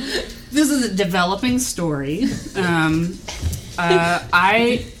do. This is a developing story.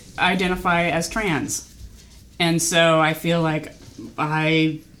 I identify as trans. And so I feel like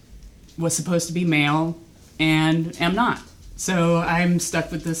I was supposed to be male and am not. So I'm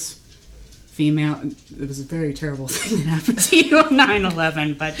stuck with this female. It was a very terrible thing that happened to you on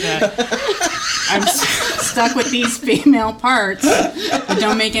 9/11, but I'm stuck with these female parts that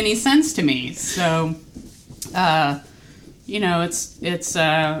don't make any sense to me. So,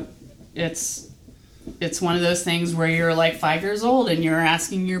 it's one of those things where you're like 5 years old and you're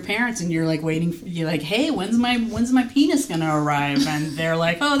asking your parents and you're like waiting. You're like, hey, when's my penis gonna arrive? And they're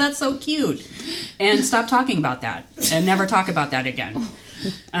like, oh, that's so cute, and stop talking about that and never talk about that again.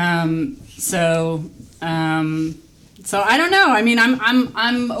 So I don't know. I mean,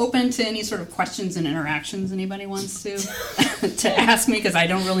 I'm open to any sort of questions and interactions anybody wants to to ask me, because I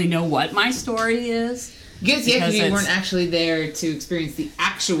don't really know what my story is. Because you weren't actually there to experience the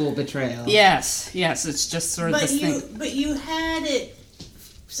actual betrayal. Yes, it's just sort of this thing. But you had it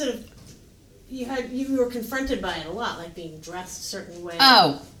sort of. You were confronted by it a lot, like being dressed a certain way.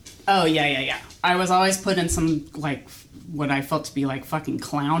 Oh, yeah. I was always put in some, like, what I felt to be like fucking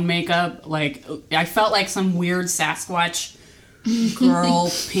clown makeup. Like, I felt like some weird Sasquatch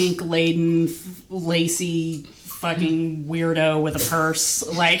girl, pink laden, lacy fucking weirdo with a purse.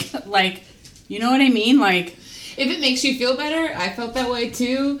 Like, you know what I mean? Like, if it makes you feel better, I felt that way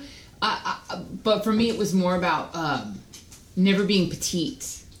too. But for me, it was more about never being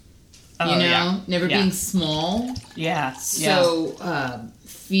petite. oh, Never being small. Yeah. So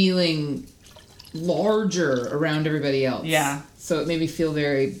feeling larger around everybody else. Yeah. So it made me feel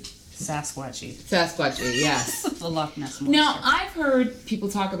very Sasquatchy. yes. The Loch Ness monster. Now, I've heard people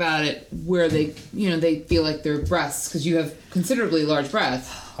talk about it where they feel like their breasts, because you have considerably large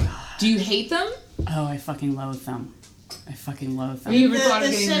breasts. Do you hate them? Oh, I fucking loathe them. Have you ever thought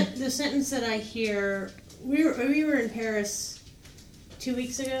of getting... The sentence that I hear, we were in Paris 2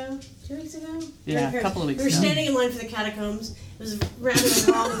 weeks ago. 2 weeks ago? Yeah, a couple of weeks We were ago. standing in line for the catacombs. It was rather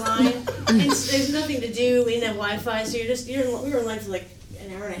a long line. And there's nothing to do. We didn't have Wi-Fi, so we were in line for like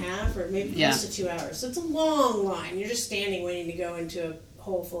an hour and a half or maybe close to 2 hours. So it's a long line. You're just standing waiting to go into a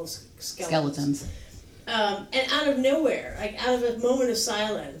hole full of skeletons. And out of nowhere, like out of a moment of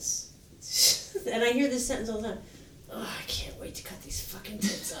silence, and I hear this sentence all the time. Oh, I can't wait to cut these fucking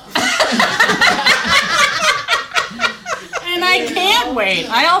tits off. And I can't wait.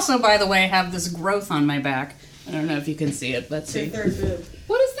 I also, by the way, have this growth on my back. I don't know if you can see it. Let's see. Third boob.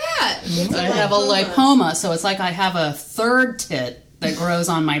 What is that? I have a lipoma, so it's like I have a third tit that grows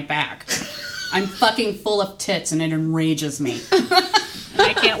on my back. I'm fucking full of tits, and it enrages me. And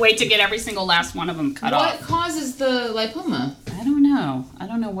I can't wait to get every single last one of them cut off. What causes the lipoma? I don't know. I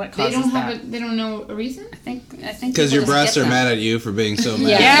don't know what causes They don't know a reason? I think Because your breasts are mad at you for being so mad.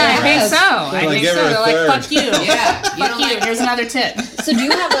 Yeah, I think so. I Like, think give so. her a They're third. like, fuck you. Yeah. Fuck you. Here's another tit. So do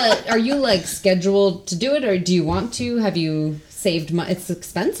you are you like scheduled to do it, or do you want to? Have you saved money? It's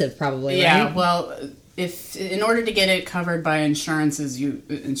expensive probably, Yeah, right? well, if in order to get it covered by insurance,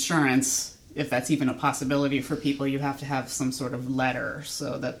 if that's even a possibility for people, you have to have some sort of letter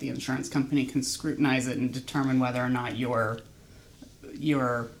so that the insurance company can scrutinize it and determine whether or not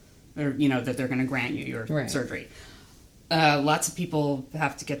that they're going to grant you your surgery. Lots of people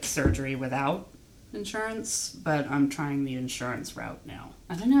have to get the surgery without insurance, but I'm trying the insurance route now.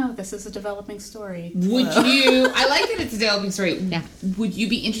 I don't know. This is a developing story. Would you... I like that it's a developing story. Yeah. Would you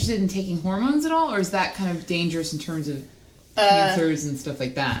be interested in taking hormones at all, or is that kind of dangerous in terms of cancers and stuff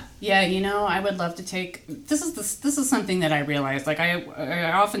like that? Yeah, I would love to take... This is something that I realized. Like,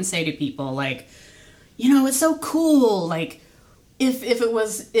 I often say to people, like, it's so cool. Like, if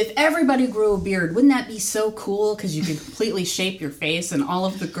everybody grew a beard, wouldn't that be so cool? Because you could completely shape your face, and all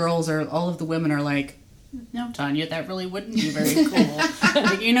of the women are like, no, Tanya, that really wouldn't be very cool.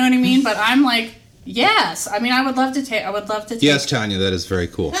 Like, you know what I mean? But I'm like, yes. I mean, I would love to take. Yes, Tanya, that is very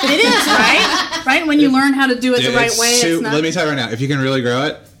cool. It is, right? Right? When you learn how to do it the right way, it's not... Let me tell you right now, if you can really grow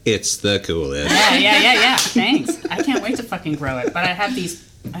it, it's the coolest. Yeah. Thanks. I can't wait to fucking grow it. But I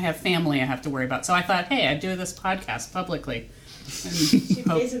have family I have to worry about. So I thought, hey, I'd do this podcast publicly. She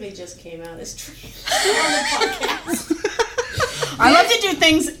basically just came out as trans on the podcast.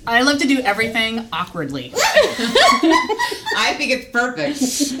 I love to do everything awkwardly. I think it's perfect.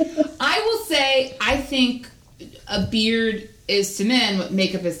 I will say, I think a beard is to men what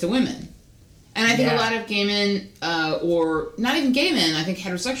makeup is to women. And I think a lot of gay men, or not even gay men, I think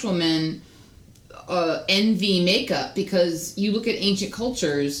heterosexual men envy makeup, because you look at ancient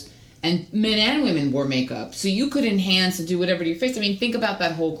cultures and men and women wore makeup, so you could enhance and do whatever to your face. I mean, think about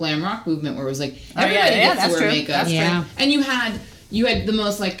that whole glam rock movement where it was like everybody gets to wear makeup. That's true. And you had the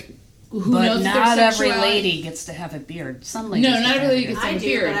most like who but knows not their every sexuality. lady gets to have a beard. Some ladies. No, not every lady gets to I have a do,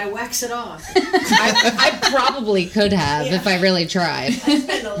 beard. but I wax it off. I probably could have if I really tried. I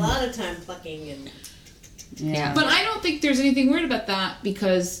spend a lot of time plucking and... Yeah. But I don't think there's anything weird about that,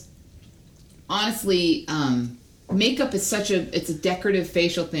 because honestly, makeup is it's a decorative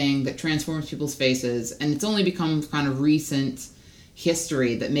facial thing that transforms people's faces, and it's only become kind of recent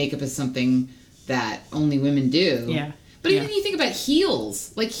history that makeup is something that only women do. Yeah. But even you think about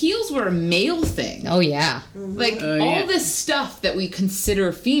heels, like heels were a male thing. Oh yeah. Like all this stuff that we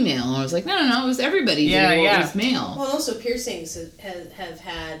consider female, and I was like, no, it was everybody. It was male. Well, also piercings have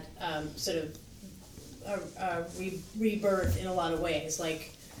had sort of a rebirth in a lot of ways.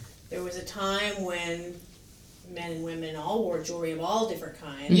 Like there was a time when men and women all wore jewelry of all different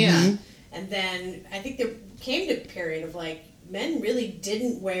kinds. Yeah. And then I think there came to a period of like men really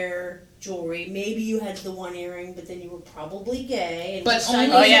didn't wear jewelry. Maybe you had the one earring, but then you were probably gay. And But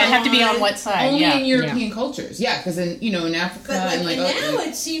only, it had to be on what side? Only in European cultures, because in Africa But and now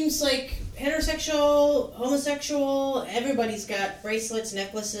it seems like heterosexual, homosexual, everybody's got bracelets,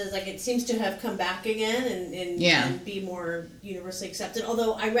 necklaces. Like it seems to have come back again and be more universally accepted.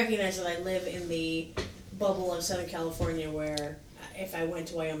 Although I recognize that I live in the bubble of Southern California where if I went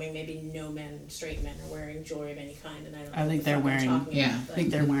to Wyoming, maybe no men, straight men, are wearing jewelry of any kind, and I don't know. I think what the they're fuck I'm wearing. talking Yeah, about, I but-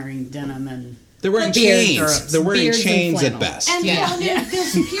 think they're wearing denim and. They're wearing Beards. chains. They're wearing Beards and chains at flannel. best. And Yeah.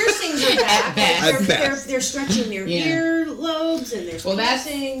 there's piercings are back. best. Like, At best. they're stretching their Yeah. earlobes, and there's Well,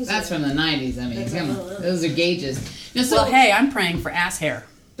 piercings. that's from the 90s. I mean, That's come a- on. Those are gauges. Now, so, Well, hey, I'm praying for ass hair.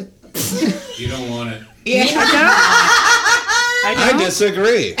 You don't want it. yeah. I I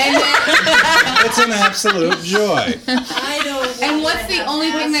disagree. And then, It's an absolute joy. I don't. and want what's to the have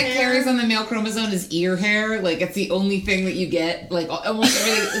only thing ass that hair. carries on the male chromosome is ear hair. Like, it's the only thing that you get. Like, almost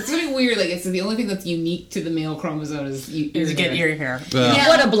everything. It's really weird. Like, it's the only thing that's unique to the male chromosome is ear to get hair. ear hair. Well, Yeah.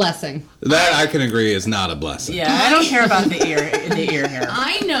 What a blessing. that I can agree is not a blessing. Yeah, I don't care about the ear hair.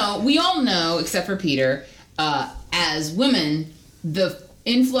 I know, we all know, except for Peter, as women, the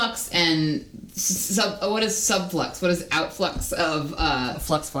influx and what is subflux? What is outflux of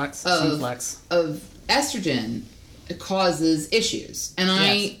Flex, of, flex. of estrogen causes issues. And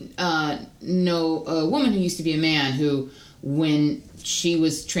I know a woman who used to be a man who, when she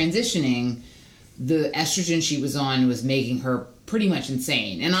was transitioning, the estrogen she was on was making her pretty much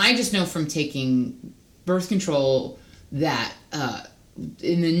insane. And I just know from taking birth control that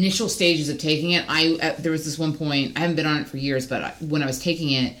in the initial stages of taking it, there was this one point, I haven't been on it for years, but when I was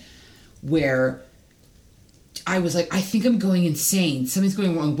taking it, where I was like, I think I'm going insane. Something's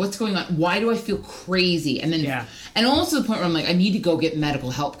going wrong. What's going on? Why do I feel crazy? And then, and also the point where I'm like, I need to go get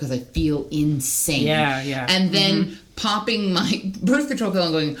medical help because I feel insane. Yeah. And then popping my birth control pill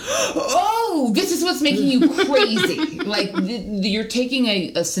and going, oh, this is what's making you crazy. Like, you're taking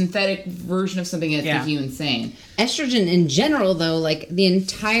a synthetic version of something that's making you insane. Estrogen in general, though, like the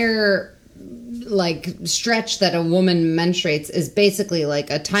entire stretch that a woman menstruates is basically like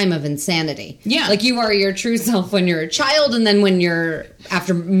a time of insanity. Yeah. Like you are your true self when you're a child and then when you're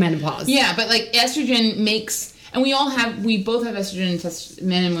after menopause. Yeah, but like estrogen makes, and we both have estrogen,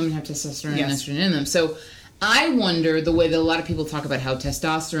 men and women have testosterone and estrogen in them. So I wonder, the way that a lot of people talk about how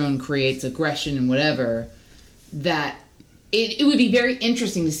testosterone creates aggression and whatever, that it would be very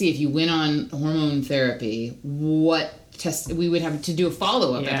interesting to see if you went on hormone therapy, what we would have to do a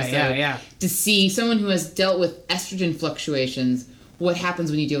follow-up episode to see someone who has dealt with estrogen fluctuations, what happens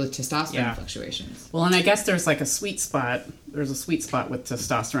when you deal with testosterone fluctuations. Well, and I guess there's like a sweet spot. There's a sweet spot with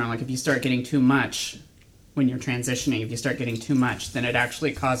testosterone. Like if you start getting too much when you're transitioning, if you start getting too much, then it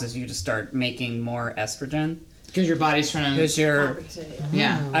actually causes you to start making more estrogen. Because your body's trying to... Because you're...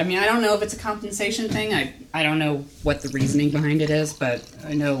 Yeah. I mean, I don't know if it's a compensation thing. I don't know what the reasoning behind it is, but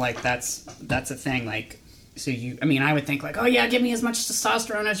I know like that's a thing. Like, so I would think like, oh yeah, give me as much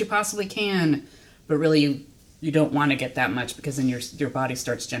testosterone as you possibly can. But really, you don't want to get that much because then your body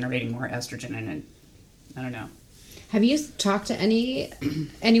starts generating more estrogen and I don't know. Have you talked to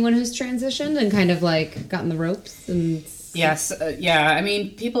anyone who's transitioned and kind of like gotten the ropes? And Yes, I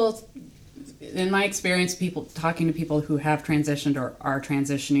mean, people, in my experience, talking to people who have transitioned or are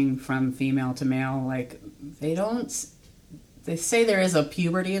transitioning from female to male, like they say there is a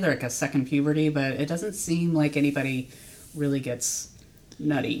puberty, like a second puberty, but it doesn't seem like anybody really gets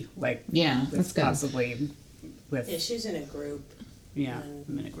nutty. Like, that's good. Possibly with... Yeah, she's in a group. Yeah,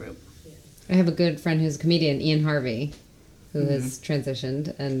 I'm in a group. I have a good friend who's a comedian, Ian Harvey, who has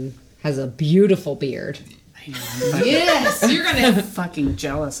transitioned and has a beautiful beard. Yes, you're gonna fucking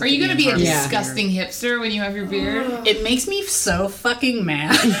jealous. Are you gonna be a Harvey disgusting hipster when you have your beard? It makes me so fucking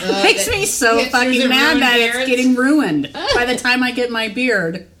mad. It makes me so hipsters fucking are mad ruined that beards? it's getting ruined by the time I get my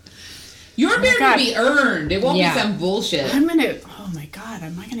beard. Your beard God. will be earned. It won't Yeah. be some bullshit. Oh my god,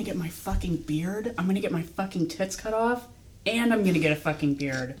 am I gonna get my fucking beard? I'm gonna get my fucking tits cut off, and I'm gonna get a fucking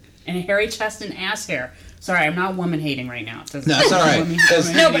beard and a hairy chest and ass hair. Sorry, I'm not woman hating right now. No, it's all right.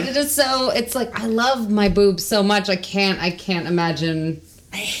 No, but it is so. It's like I love my boobs so much. I can't imagine.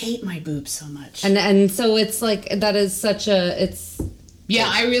 I hate my boobs so much. And so it's like that is such a. It's Yeah,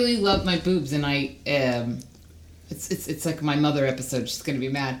 I really love my boobs, and I it's like my mother episode. She's gonna be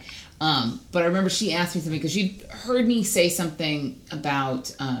mad. But I remember she asked me something because she'd heard me say something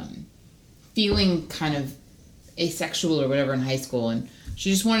about feeling kind of asexual or whatever in high school, and she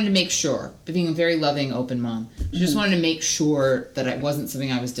just wanted to make sure, being a very loving, open mom, she just wanted to make sure that it wasn't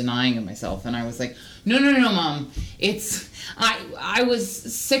something I was denying of myself. And I was like, no, Mom. I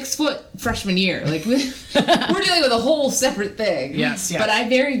was 6 foot freshman year. Like, we're dealing with a whole separate thing. Yes. But I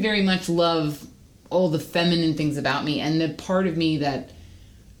very, very much love all the feminine things about me. And the part of me that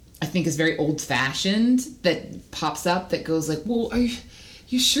I think is very old-fashioned that pops up that goes like, well, are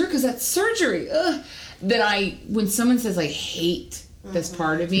you sure? Because that's surgery. Ugh. That when someone says I hate this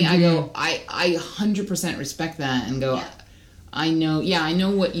part of me, I go, I 100% respect that and go, I know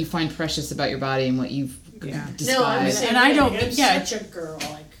what you find precious about your body and what you've Yeah. despise. No, I'm the same And I way. don't- Like, I'm yeah. such a girl.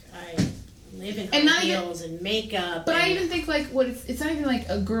 Like I live in And high not even- heels and makeup. But I and- even think like what it's not even like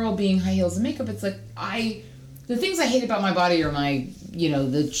a girl being high heels and makeup. It's like the things I hate about my body are my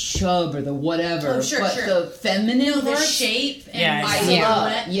the chub or the whatever. Oh, sure, but sure. the feminine the parts, shape and Yeah, my yeah.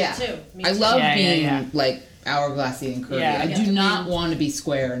 silhouette Yeah. too. Me I too. love Yeah, being yeah. like hourglassy and curvy. Yeah. I Yeah. do not want to be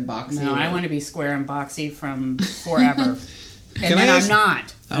square and boxy. No, I want to be square and boxy from forever. And Can then I I'm ask-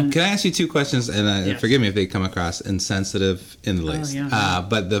 not. Can I ask you two questions? And Yes. forgive me if they come across insensitive in the least. yeah.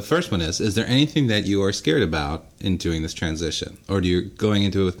 But the first one is there anything that you are scared about in doing this transition? Or do you going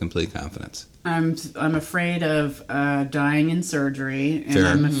into it with complete confidence? I'm afraid of dying in surgery, and Fair.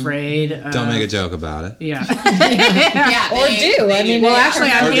 I'm afraid of... Don't make a joke about it. Yeah. Yeah, Or do. I mean, Well,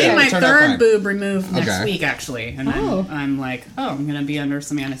 actually, I'm Okay, getting my turned out third fine. boob removed next Okay. week, actually. And Oh. I'm like, I'm going to be under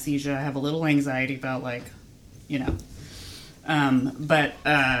some anesthesia. I have a little anxiety about, like,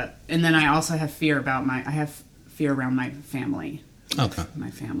 and then I also have fear about fear around my family. Okay. My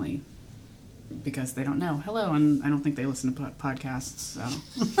family. Because they don't know. Hello, and I don't think they listen to podcasts, so.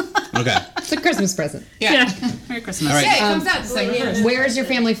 Okay. It's a Christmas present. Yeah. Merry Christmas. All right. Yeah, it comes out December 1st. Where is your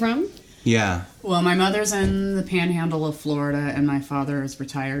family from? Yeah. Well, my mother's in the panhandle of Florida, and my father is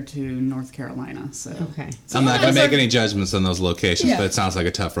retired to North Carolina, so. Okay. I'm not going to make any judgments on those locations, but it sounds like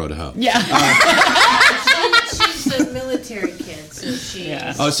a tough road to hoe. Yeah. She's a military kid, so she.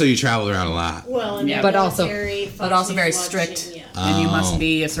 Yeah. Oh, so you traveled around a lot. Well, and Yeah. But also- military, But also very watching, strict. yeah. And you must Oh.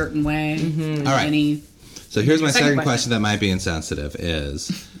 be a certain way. All right. Any. So here's my Second second question. question that might be insensitive is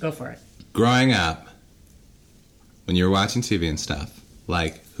Go for it. growing up, when you were watching TV and stuff,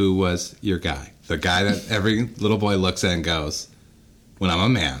 like who was your guy? The guy that every little boy looks at and goes, when I'm a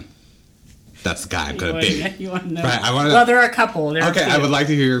man, that's the guy I'm going to be. You want to know? Right, I wanna- Well, there are a couple. There are Okay, a I few. would like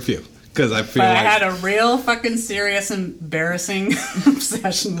to hear a few. Because I feel But like... I had a real fucking serious, embarrassing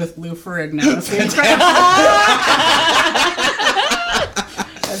obsession with Lou Ferrigno.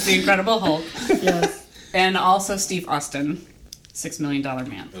 That's the Incredible Hulk. Yes. And also Steve Austin, $6 Million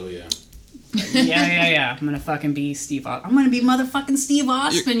Man. Oh, yeah. Yeah. I'm gonna fucking be Steve Austin. I'm gonna be motherfucking Steve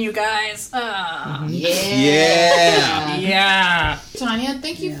Austin, you guys. Ah. Yeah. Yeah. Tanya,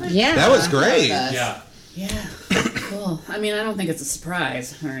 thank you for Yeah. That was great. Yeah. Yeah. Cool. I mean, I don't think it's a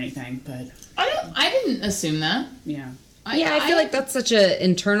surprise or anything, but I didn't assume that. yeah. Yeah, I feel like that's such a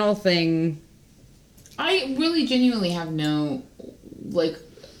internal thing. I really genuinely have no, like,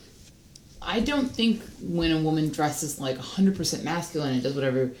 I don't think when a woman dresses like 100% masculine and does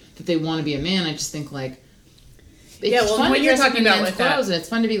whatever that they want to be a man. I just think like, it's Yeah, well, fun when to you're dress up talking in about men's with that- clothes and it's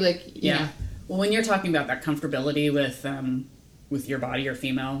fun to be like, you know. Well, when you're talking about that comfortability with your body or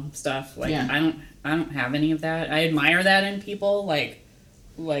female stuff, like Yeah. I don't have any of that. I admire that in people, like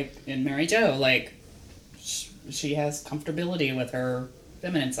in Mary Jo, like she has comfortability with her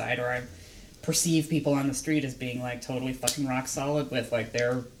feminine side, or I perceive people on the street as being like totally fucking rock solid with like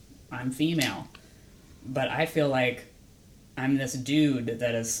I'm female, but I feel like I'm this dude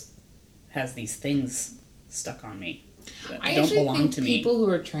that has these things stuck on me that I don't actually belong think to me. people who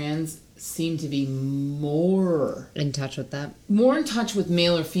are trans seem to be more In touch with that. in touch with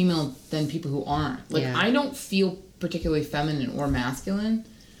male or female than people who aren't. Like, Yeah. I don't feel particularly feminine or masculine,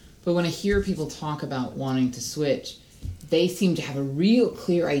 but when I hear people talk about wanting to switch, they seem to have a real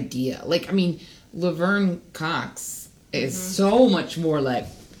clear idea. Like, I mean, Laverne Cox is so much more like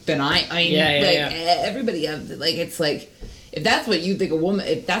than I mean, everybody, like, it's like, if that's what you think a woman,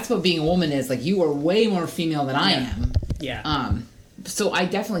 if that's what being a woman is, like, you are way more female than I am. Yeah. So I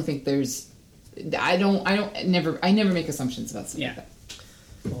definitely think I never make assumptions about stuff Yeah. like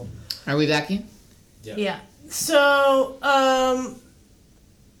that. Are we back in? Yeah. So,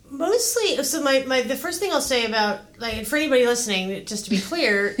 mostly, so the first thing I'll say about, like, for anybody listening, just to be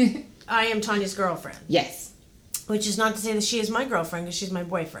clear, I am Tanya's girlfriend, Yes. which is not to say that she is my girlfriend, because she's my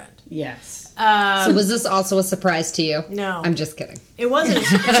boyfriend. Yes. So was this also a surprise to you? No. I'm just kidding. It wasn't.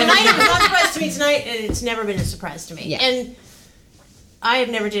 Tonight, it was not a surprise to me tonight, and it's never been a surprise to me. Yeah. And I have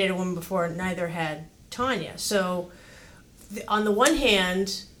never dated a woman before, neither had Tanya. So, on the one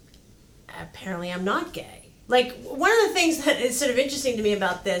hand, apparently I'm not gay. Like, one of the things that is sort of interesting to me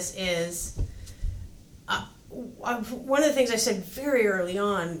about this is, one of the things I said very early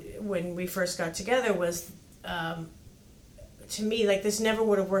on when we first got together was, to me, like, this never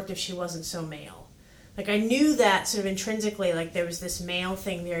would have worked if she wasn't so male. Like, I knew that sort of intrinsically, like, there was this male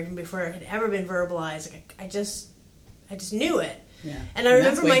thing there even before it had ever been verbalized. Like, I just knew it. Yeah. And I And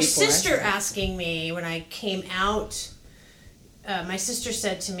that's remember way my before I sister started. asking me when I came out, my sister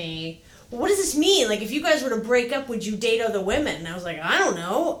said to me, well, what does this mean? Like, if you guys were to break up, would you date other women? And I was like, I don't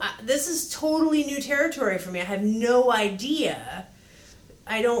know. This is totally new territory for me. I have no idea.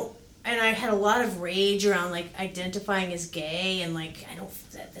 I don't I had a lot of rage around like identifying as gay and like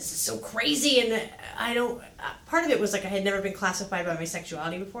this is so crazy, and I don't. Part of it was like I had never been classified by my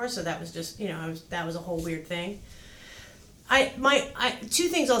sexuality before, so that was just that was a whole weird thing. Two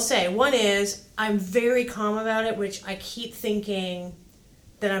things I'll say. One is I'm very calm about it, which I keep thinking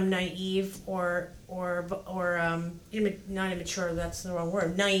that I'm naive or not immature. That's the wrong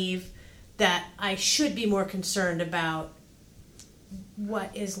word. Naive. That I should be more concerned about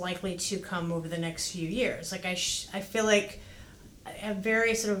what is likely to come over the next few years. Like I feel like I'm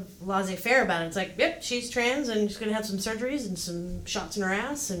very sort of laissez-faire about it. It's like, yep, she's trans and she's going to have some surgeries and some shots in her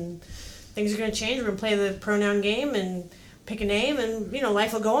ass and things are going to change. We're going to play the pronoun game and pick a name and,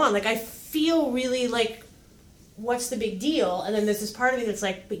 life will go on. Like I feel really like, what's the big deal? And then there's this part of me that's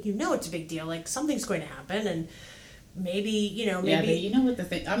like, but it's a big deal. Like something's going to happen and maybe. Yeah, but you know what the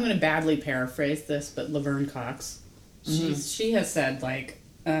thing, I'm going to badly paraphrase this, but Laverne Cox, she has said like,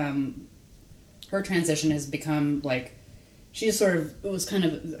 her transition has become like, it was kind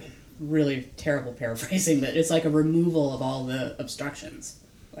of really terrible paraphrasing, but it's like a removal of all the obstructions.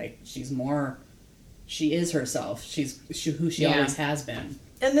 Like she is herself. She's who she always has been.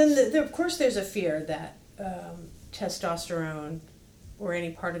 And then of course there's a fear that testosterone or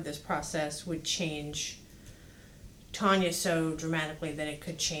any part of this process would change Tanya so dramatically that it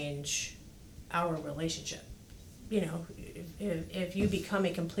could change our relationship. If you become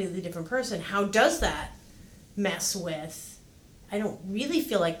a completely different person, how does that mess with... I don't really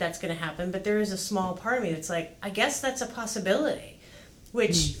feel like that's going to happen, but there is a small part of me that's like, I guess that's a possibility,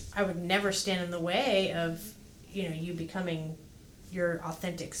 which I would never stand in the way of, you becoming your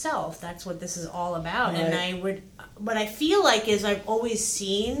authentic self. That's what this is all about. Right. And what I feel like is I've always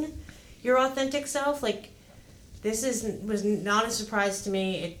seen your authentic self. Like, this was not a surprise to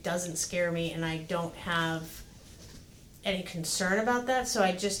me. It doesn't scare me, and I don't have any concern about that, so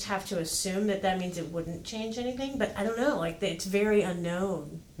I just have to assume that means it wouldn't change anything, but I don't know, like it's very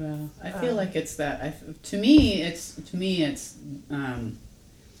unknown. Well, I feel like it's that to me it's I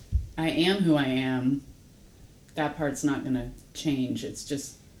am who I am. That part's not going to change. It's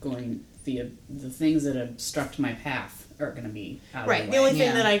just going the things that obstruct my path are going to be out right. of the The way. only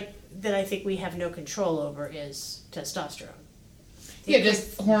thing that I think we have no control over is testosterone.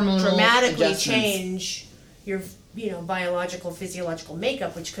 Just hormonal dramatically change your biological, physiological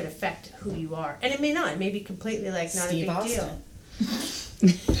makeup, which could affect who you are. And it may not. It may be completely not Steve a big Austin.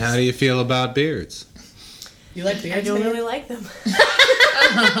 deal. How do you feel about beards? You like beards? I don't really like them.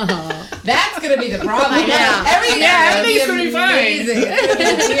 That's gonna be the problem. I know. Everything's gonna be fine.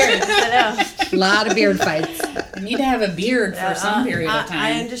 A lot of beard fights. You need to have a beard for some period of time.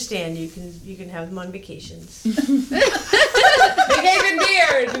 I understand. You can have them on vacations. Vacation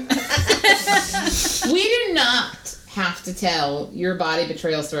beard. We do not have to tell your body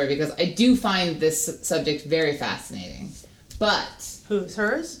betrayal story because I do find this subject very fascinating. But who's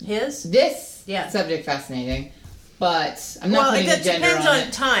hers? His? This Yeah. subject fascinating. But I'm not putting a gender on it. Well, it depends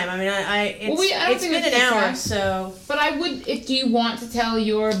on time. I mean, it's been an hour, so. But I would. Do you want to tell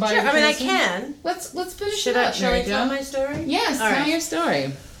your body? Sure. I mean, I story? can. Let's finish it up. Shall I tell my story? Yes, All tell right. your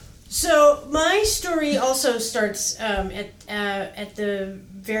story. So my story also starts at the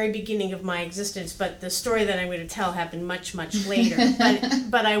very beginning of my existence, but the story that I'm going to tell happened much, much later.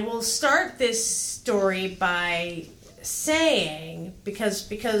 but I will start this story by saying because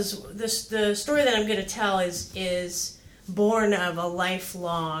the story that I'm going to tell is born of a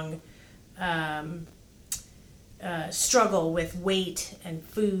lifelong struggle with weight and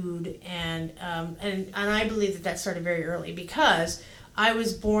food and I believe that started very early because I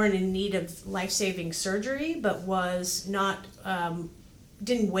was born in need of life-saving surgery, but was not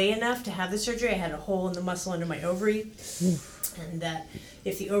didn't weigh enough to have the surgery. I had a hole in the muscle under my ovary, and that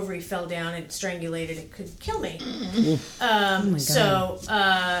if the ovary fell down and strangulated, it could kill me. So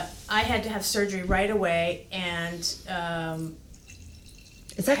I had to have surgery right away, and is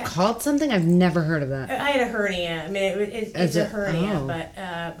that called something? I've never heard of that. I had a hernia. I mean, it's a hernia, but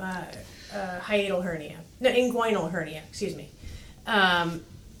hiatal hernia, no, inguinal hernia. Excuse me.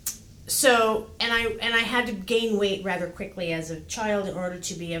 So I had to gain weight rather quickly as a child in order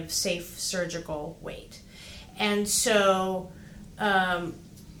to be of safe surgical weight, and so.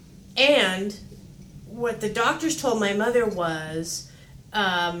 And what the doctors told my mother was,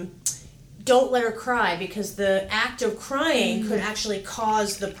 don't let her cry because the act of crying could actually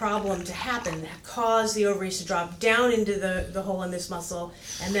cause the problem to happen, cause the ovaries to drop down into the hole in this muscle,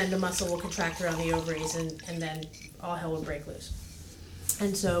 and then the muscle will contract around the ovaries, and then all hell would break loose.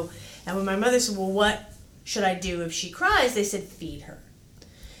 And when my mother said, well, what should I do if she cries? They said, feed her.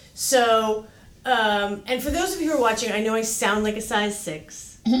 So, and for those of you who are watching, I know I sound like a size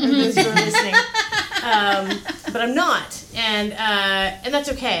 6. for those who are listening. But I'm not, and that's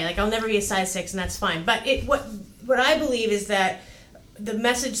okay. Like I'll never be a size 6, and that's fine. But what I believe is that the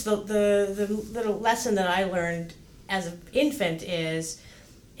message, the little lesson that I learned as an infant is,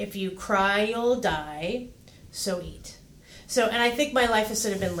 if you cry, you'll die. So eat. So, and I think my life has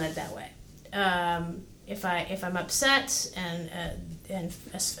sort of been led that way. If I'm upset and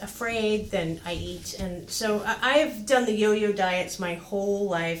afraid, then I eat. And so I've done the yo-yo diets my whole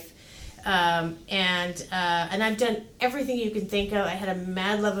life, and I've done everything you can think of. I had a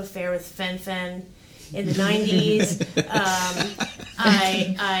mad love affair with Fen in the 90s.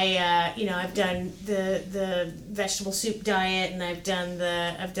 I've done the vegetable soup diet, and I've done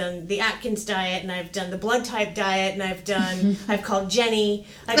the Atkins diet, and I've done the blood type diet, and I've called Jenny.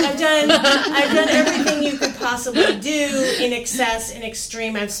 I've done everything you could possibly do in excess, in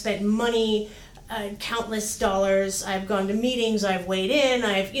extreme. I've spent money, countless dollars. I've gone to meetings. I've weighed in.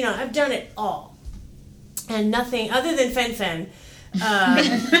 I've done it all, and nothing other than Fen.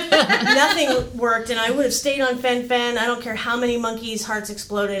 Nothing worked, and I would have stayed on Fen. I don't care how many monkeys' hearts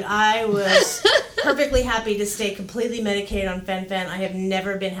exploded. I was perfectly happy to stay completely medicated on Fen. I have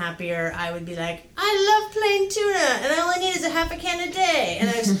never been happier. I would be like, I love plain tuna, and I only need is a half a can a day.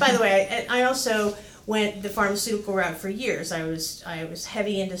 And by the way, I also went the pharmaceutical route for years. I was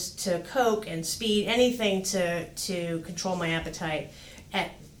heavy into coke and speed, anything to control my appetite,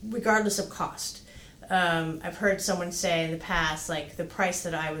 regardless of cost. I've heard someone say in the past, like, the price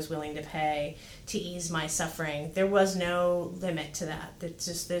that I was willing to pay to ease my suffering, there was no limit to that. It's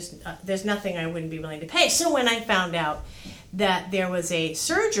just there's nothing I wouldn't be willing to pay. So when I found out that there was a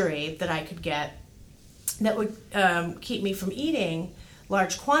surgery that I could get that would keep me from eating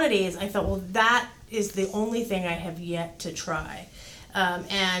large quantities, I thought, well, that is the only thing I have yet to try.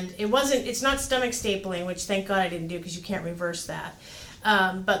 And it's not stomach stapling, which thank God I didn't do, because you can't reverse that.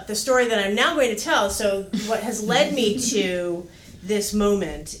 But the story that I'm now going to tell, so what has led me to this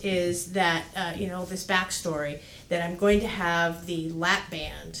moment is that, this backstory, that I'm going to have the lap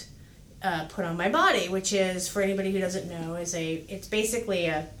band put on my body, which is, for anybody who doesn't know, it's basically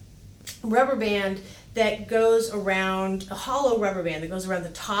a rubber band that goes around, a hollow rubber band that goes around the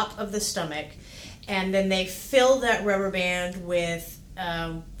top of the stomach, and then they fill that rubber band with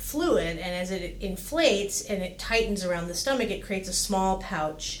fluid, and as it inflates and it tightens around the stomach, it creates a small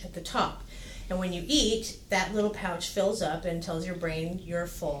pouch at the top. And when you eat, that little pouch fills up and tells your brain you're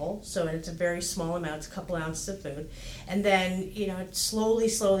full. So it's a very small amount, it's a couple ounces of food. And then, it slowly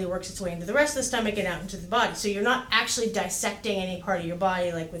works its way into the rest of the stomach and out into the body. So you're not actually dissecting any part of your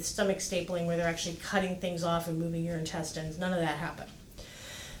body like with stomach stapling, where they're actually cutting things off and moving your intestines. None of that happened.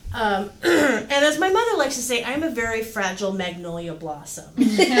 And as my mother likes to say, I'm a very fragile magnolia blossom.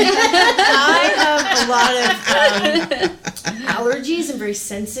 I have a lot of allergies. I'm very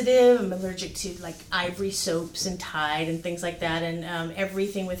sensitive. I'm allergic to like Ivory soaps and Tide and things like that, and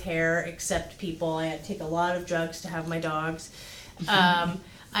everything with hair except people. I take a lot of drugs to have my dogs. I'm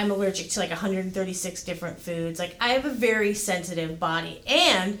allergic to like 136 different foods. Like, I have a very sensitive body,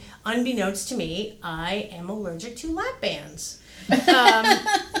 and unbeknownst to me, I am allergic to lap bands.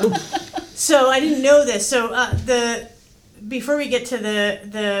 So I didn't know this. So before we get to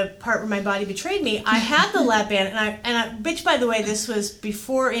the part where my body betrayed me, I had the lap band, bitch, by the way, this was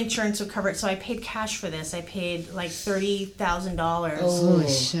before insurance would cover it, so I paid cash for this. I paid like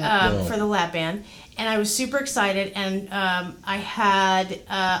 $30,000 for the lap band, and I was super excited. And I had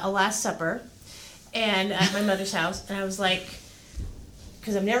a Last Supper, and at my mother's house, and I was like,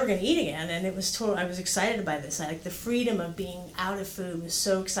 because I'm never going to eat again, and I was excited by this. Like, the freedom of being out of food was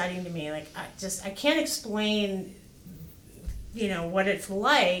so exciting to me. Like, I can't explain, what it's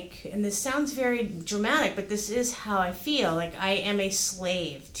like, and this sounds very dramatic, but this is how I feel. Like, I am a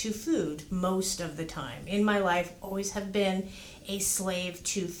slave to food most of the time. In my life, always have been a slave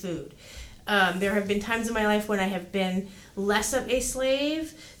to food. There have been times in my life when I have been less of a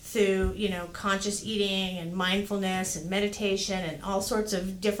slave, through, conscious eating and mindfulness and meditation and all sorts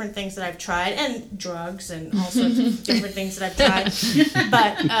of different things that I've tried, and drugs and all sorts of different things that I've tried.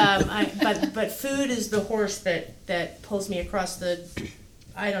 But food is the horse that pulls me across the.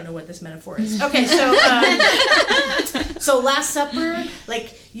 I don't know what this metaphor is. Okay, so Last Supper,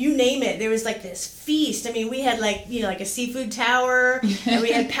 like, you name it, there was like this feast. I mean, we had like a seafood tower, and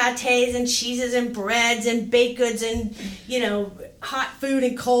we had pâtés and cheeses and breads and baked goods and hot food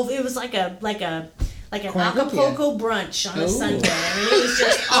and cold. It was like an Acapulco brunch on a Sunday. I mean, it was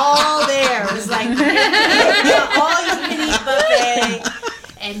just all there. It was like all you can eat buffet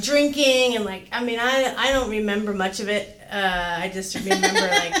and drinking, and like, I mean, I don't remember much of it. I just remember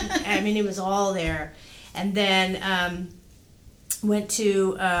it was all there. And then went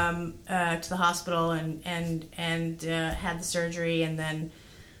to the hospital and had the surgery, and then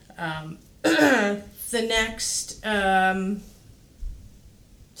the next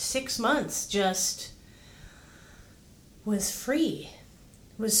 6 months just was free.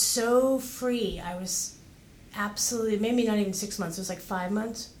 Was so free. I was absolutely, maybe not even 6 months. It was like 5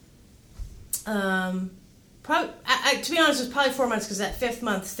 months. Probably, to be honest, it was probably 4 months, because that 5th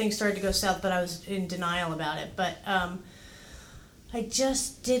month things started to go south, but I was in denial about it. But I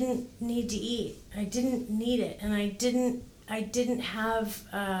just didn't need to eat. I didn't need it, and I didn't have.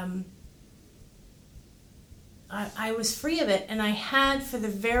 I was free of it, and I had, for the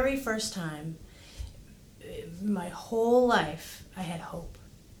very first time, my whole life, I had hope.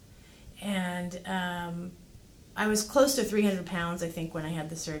 And I was close to 300 pounds, I think, when I had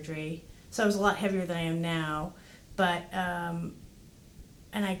the surgery. So I was a lot heavier than I am now. But, and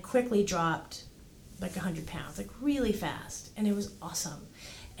I quickly dropped like 100 pounds, like really fast. And it was awesome.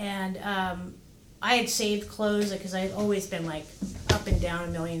 And I had saved clothes, because I had always been like up and down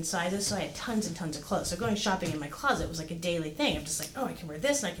a million sizes. So I had tons and tons of clothes. So going shopping in my closet was like a daily thing. I'm just like, oh, I can wear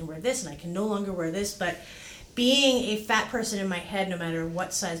this, and I can wear this, and I can no longer wear this. But being a fat person in my head, no matter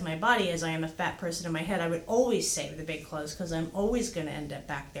what size my body is, I am a fat person in my head, I would always save the big clothes, because I'm always going to end up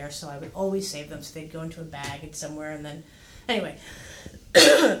back there. So I would always save them, so they'd go into a bag and somewhere, and then, anyway.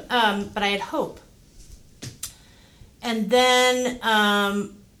 But I had hope. And then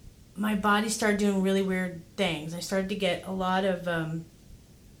my body started doing really weird things. I started to get a lot of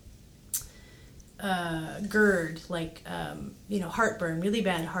GERD, like, heartburn, really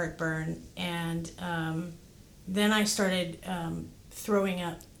bad heartburn. And then I started throwing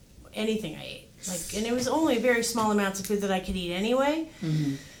up anything I ate. And it was only very small amounts of food that I could eat anyway.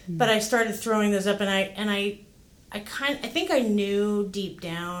 Mm-hmm. But I started throwing those up, and I think I knew deep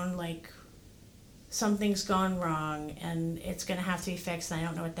down, like, something's gone wrong, and it's going to have to be fixed, and I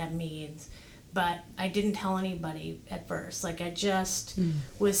don't know what that means. But I didn't tell anybody at first. Like, I just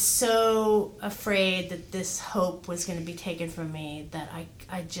was so afraid that this hope was going to be taken from me that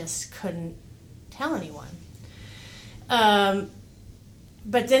I just couldn't tell anyone.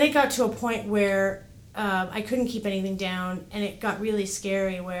 But then it got to a point where I couldn't keep anything down, and it got really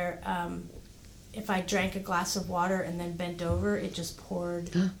scary, where if I drank a glass of water and then bent over, it just poured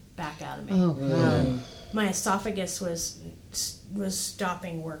back out of me. Oh, wow. My esophagus was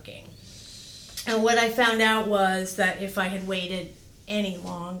stopping working. And what I found out was that if I had waited any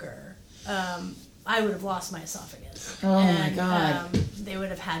longer, I would have lost my esophagus. Oh, my God. They would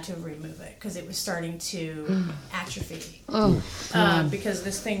have had to remove it, because it was starting to atrophy. Oh, because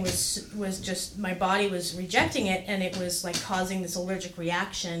this thing was just, my body was rejecting it, and it was like causing this allergic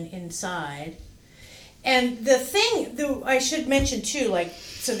reaction inside. And the thing, I should mention too, like,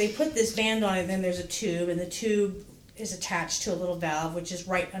 so they put this band on it, and then there's a tube, and the tube is attached to a little valve, which is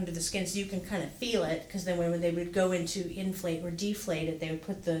right under the skin, so you can kind of feel it, because then when they would go into inflate or deflate it, they would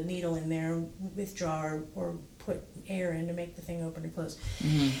put the needle in there, withdraw, or put air in to make the thing open and close.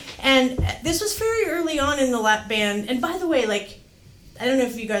 Mm-hmm. And this was very early on in the lap band. And by the way, like, I don't know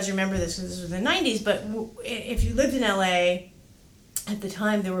if you guys remember this, because this was the 90s, but if you lived in LA at the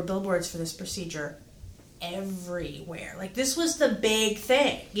time, there were billboards for this procedure everywhere. Like, this was the big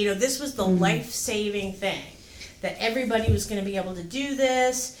thing. This was the life-saving thing, that everybody was going to be able to do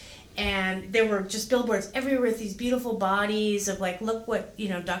this. And there were just billboards everywhere with these beautiful bodies of, like, look what,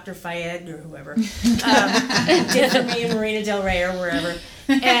 Dr. Fayed or whoever did for me in Marina Del Rey or wherever.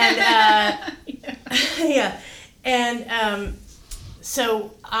 And, yeah. And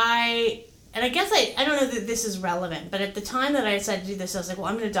so I guess I don't know that this is relevant, but at the time that I decided to do this, I was like, well,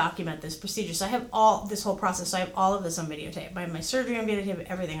 I'm going to document this procedure. So I have this whole process. So I have all of this on videotape. I have my surgery on videotape,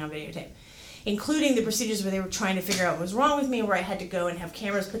 everything on videotape, including the procedures where they were trying to figure out what was wrong with me, where I had to go and have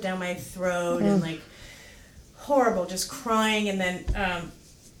cameras put down my throat and, like, horrible, just crying. And then,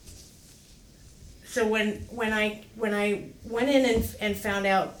 so when I went in and found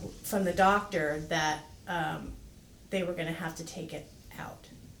out from the doctor that they were going to have to take it out,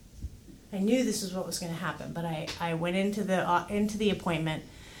 I knew this was what was going to happen. But I went into the appointment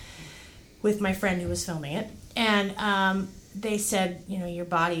with my friend who was filming it, and they said, your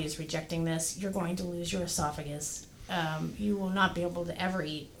body is rejecting this. You're going to lose your esophagus. You will not be able to ever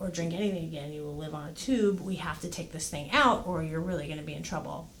eat or drink anything again. You will live on a tube. We have to take this thing out, or you're really going to be in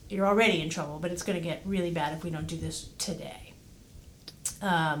trouble. You're already in trouble, but it's going to get really bad if we don't do this today.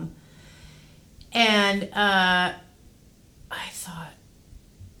 And I thought,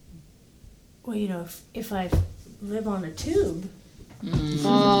 well, if I live on a tube,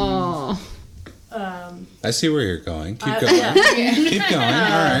 I see where you're going. Keep I- going. yeah. Keep going.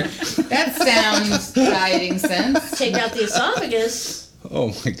 All right. That sounds dieting sense. Take out the esophagus.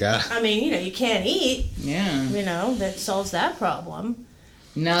 Oh my God. I mean, you can't eat. Yeah. That solves that problem.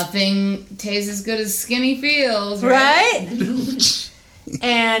 Nothing tastes as good as skinny feels, Right?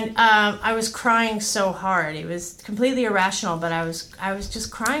 And I was crying so hard. It was completely irrational, but I was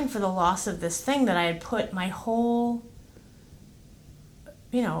just crying for the loss of this thing that I had put my whole,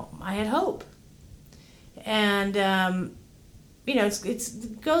 I had hope. And,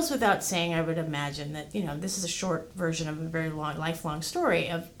 it goes without saying, I would imagine that, this is a short version of a very long, lifelong story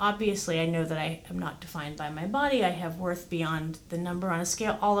of, obviously, I know that I am not defined by my body. I have worth beyond the number on a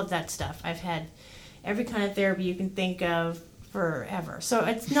scale, all of that stuff. I've had every kind of therapy you can think of forever. So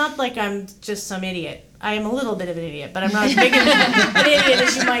it's not like I'm just some idiot. I am a little bit of an idiot, but I'm not as big of an idiot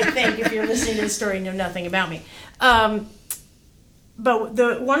as you might think if you're listening to the story and know nothing about me.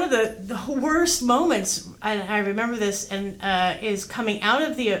 But one of the worst moments, and I remember this, and is coming out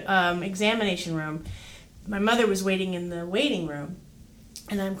of the examination room. My mother was waiting in the waiting room,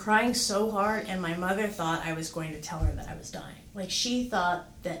 and I'm crying so hard, and my mother thought I was going to tell her that I was dying. Like, she thought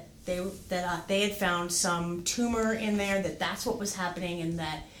that they had found some tumor in there, that's what was happening, and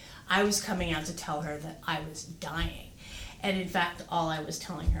that I was coming out to tell her that I was dying. And in fact, all I was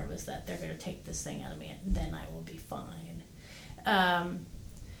telling her was that they're going to take this thing out of me, and then I will be fine.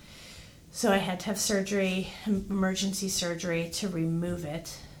 So I had to have surgery, emergency surgery, to remove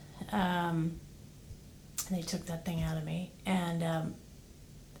it. And they took that thing out of me. And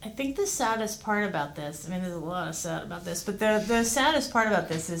I think the saddest part about this, there's a lot of sad about this, but the saddest part about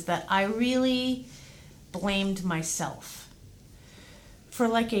this is that I really blamed myself. For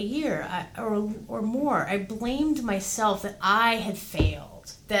like a year or more, I blamed myself that I had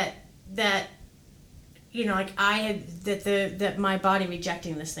failed, that my body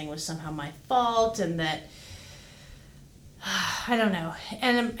rejecting this thing was somehow my fault, and that I don't know.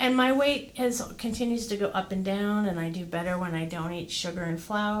 And my weight continues to go up and down, and I do better when I don't eat sugar and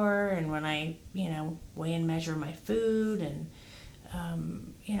flour, and when I weigh and measure my food, and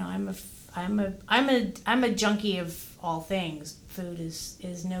I'm a junkie of all things. Food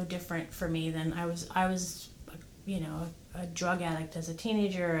is no different for me than I was a drug addict as a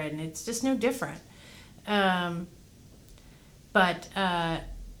teenager, and it's just no different. But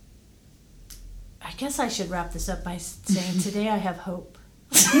I guess I should wrap this up by saying today I have hope.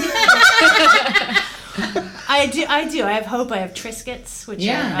 I do. I have hope. I have Triscuits, which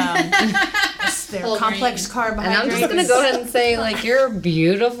are they're complex carbohydrates. And I'm just going to go ahead and say, you're a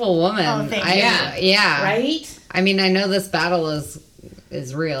beautiful woman. Oh, thank you. Yeah. Right? I mean, I know this battle is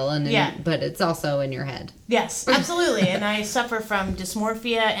real, but it's also in your head. Yes, absolutely. And I suffer from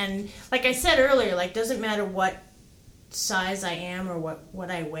dysmorphia, and like I said earlier, doesn't matter what size I am or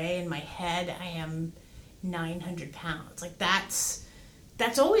what I weigh, in my head I am 900 pounds.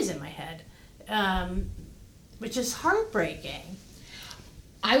 That's always in my head, which is heartbreaking.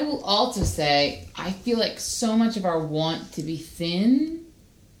 I will also say, I feel like so much of our want to be thin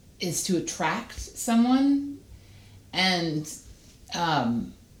is to attract someone, and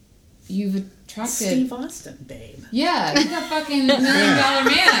you've attracted Steve Austin, babe. Yeah, he's a fucking $1 million man.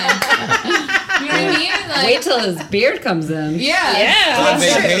 You know what I mean? Wait till his beard comes in. Yeah. On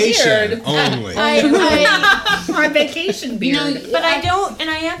vacation only. On vacation beard. But I don't, and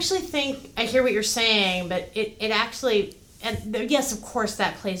I actually think I hear what you're saying, but it actually, and yes, of course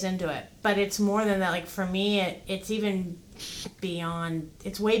that plays into it, but it's more than that. For me, it's even beyond.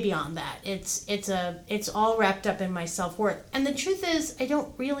 It's way beyond that. It's all wrapped up in my self-worth. And the truth is, I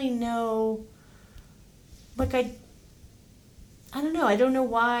don't really know. I don't know. I don't know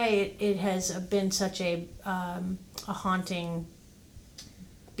why it has been such a haunting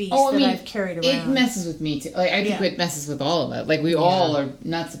beast I've carried around. It messes with me too. I think it messes with all of it. We all are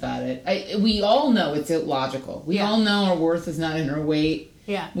nuts about it. We all know it's illogical. We all know our worth is not in our weight.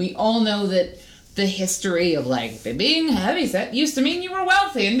 Yeah. We all know that the history of being heavyset used to mean you were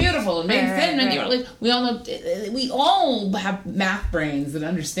wealthy and beautiful, and being thin and you were we all know. We all have math brains that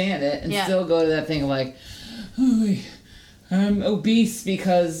understand it and still go to that thing of I'm obese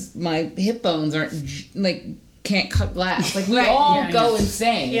because my hip bones aren't can't cut glass. We all go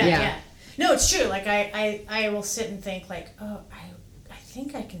insane. Yeah. No, it's true. I will sit and think I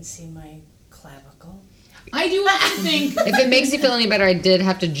think I can see my clavicle. I do also think if it makes you feel any better, I did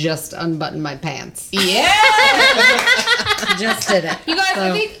have to just unbutton my pants. Yeah. Just did it. You guys,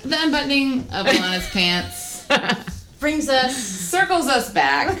 I think the unbuttoning of Ilana's pants circles us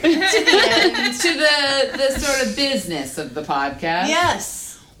back to the sort of business of the podcast.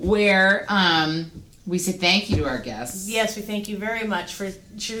 Yes. Where We say thank you to our guests. Yes, we thank you very much for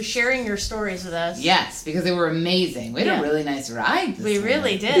sharing your stories with us. Yes, because they were amazing. We had a really nice ride. We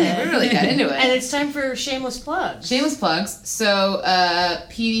really did. We really got into it. And it's time for shameless plugs. Shameless plugs. So,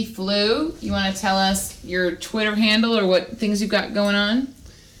 PD Flu, you want to tell us your Twitter handle or what things you've got going on?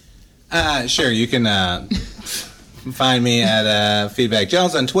 Sure, you can find me at Feedback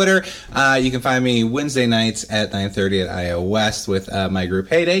Jones on Twitter. You can find me Wednesday nights at 9:30 at IO West with my group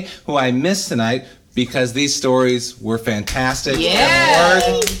Heyday, who I missed tonight because these stories were fantastic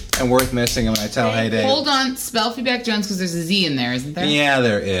and worth missing. And when I tell Heyday, Hold on, spell Feedback Jones because there's a Z in there, isn't there? yeah,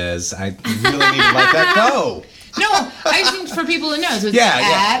 there is. I really need to let that go. No, I think for people to know. So it's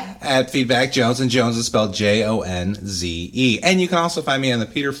at Feedback Jones, and Jones is spelled Jonze. And you can also find me on the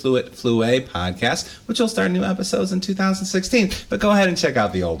Peter Fluet podcast, which will start new episodes in 2016. But go ahead and check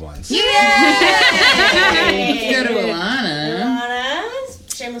out the old ones. Yay! Let's go to Ilana.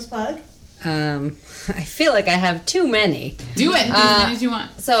 Ilana, shameless plug. I feel like I have too many. Do it. Do as many as you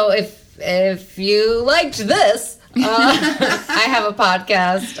want. So if you liked this, I have a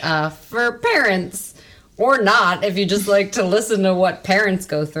podcast for parents. Or not, if you just like to listen to what parents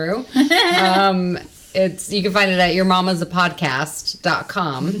go through. You can find it at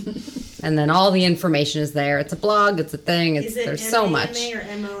yourmamasapodcast.com. And then all the information is there. It's a blog, it's a thing, there's so much. Or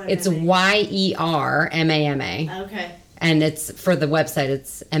M-O-M-M-A? It's YERMAMA. Okay. And it's for the website,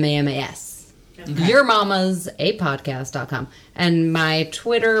 it's MAMAS. Okay. Yourmamasapodcast.com. And my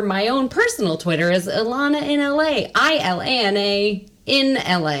Twitter, my own personal Twitter is Ilana in LA. ILANA in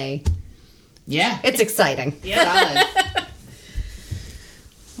LA. Yeah. It's exciting. Solid.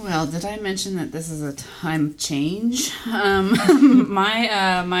 Well, did I mention that this is a time of change?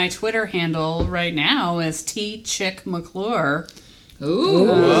 My Twitter handle right now is McClure. Ooh.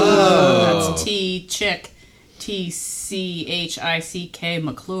 That's Chick, TCHICK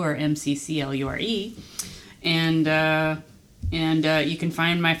McClure, MCCLURE. And you can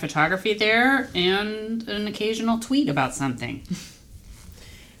find my photography there and an occasional tweet about something.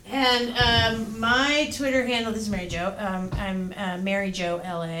 And my Twitter handle, this is Mary Jo. I'm Mary Jo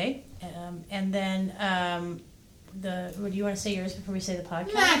LA. And then what do you want to say yours before we say the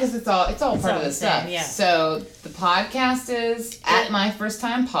podcast? Nah, because it's all part of the stuff. Yeah. So the podcast is at My First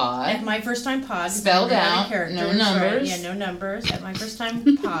Time Pod. At My First Time Pod. Spelled out, no numbers. Right. Yeah, no numbers. At My First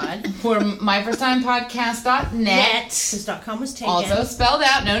Time Pod. For myfirsttimepodcast.net. Because .com was taken. Also spelled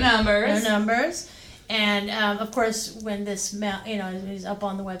out, no numbers. No numbers. And, of course, when this is up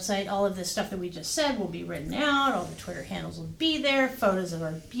on the website, all of this stuff that we just said will be written out. All the Twitter handles will be there. Photos of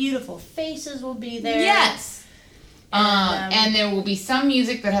our beautiful faces will be there. Yes. And there will be some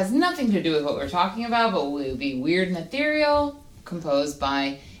music that has nothing to do with what we're talking about, but will be weird and ethereal, composed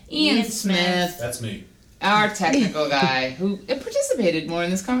by Ian Smith. That's me. Our technical guy, who participated more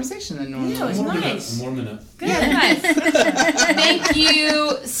in this conversation than normal. Yeah, it was nice. More minute. Good. Yeah, nice. Thank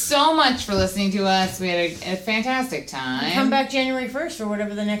you so much for listening to us. We had a fantastic time. Come back January 1st or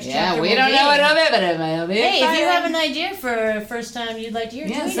whatever the next chapter we will don't be. know what it'll be, but it might be. Hey, if you exciting. have an idea for a first time you'd like to hear,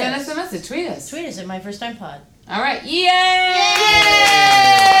 tweet send us. us a message. Tweet us. Tweet us at My First Time Pod. All right. Yay! Yay!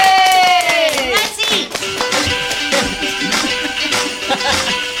 Let's eat!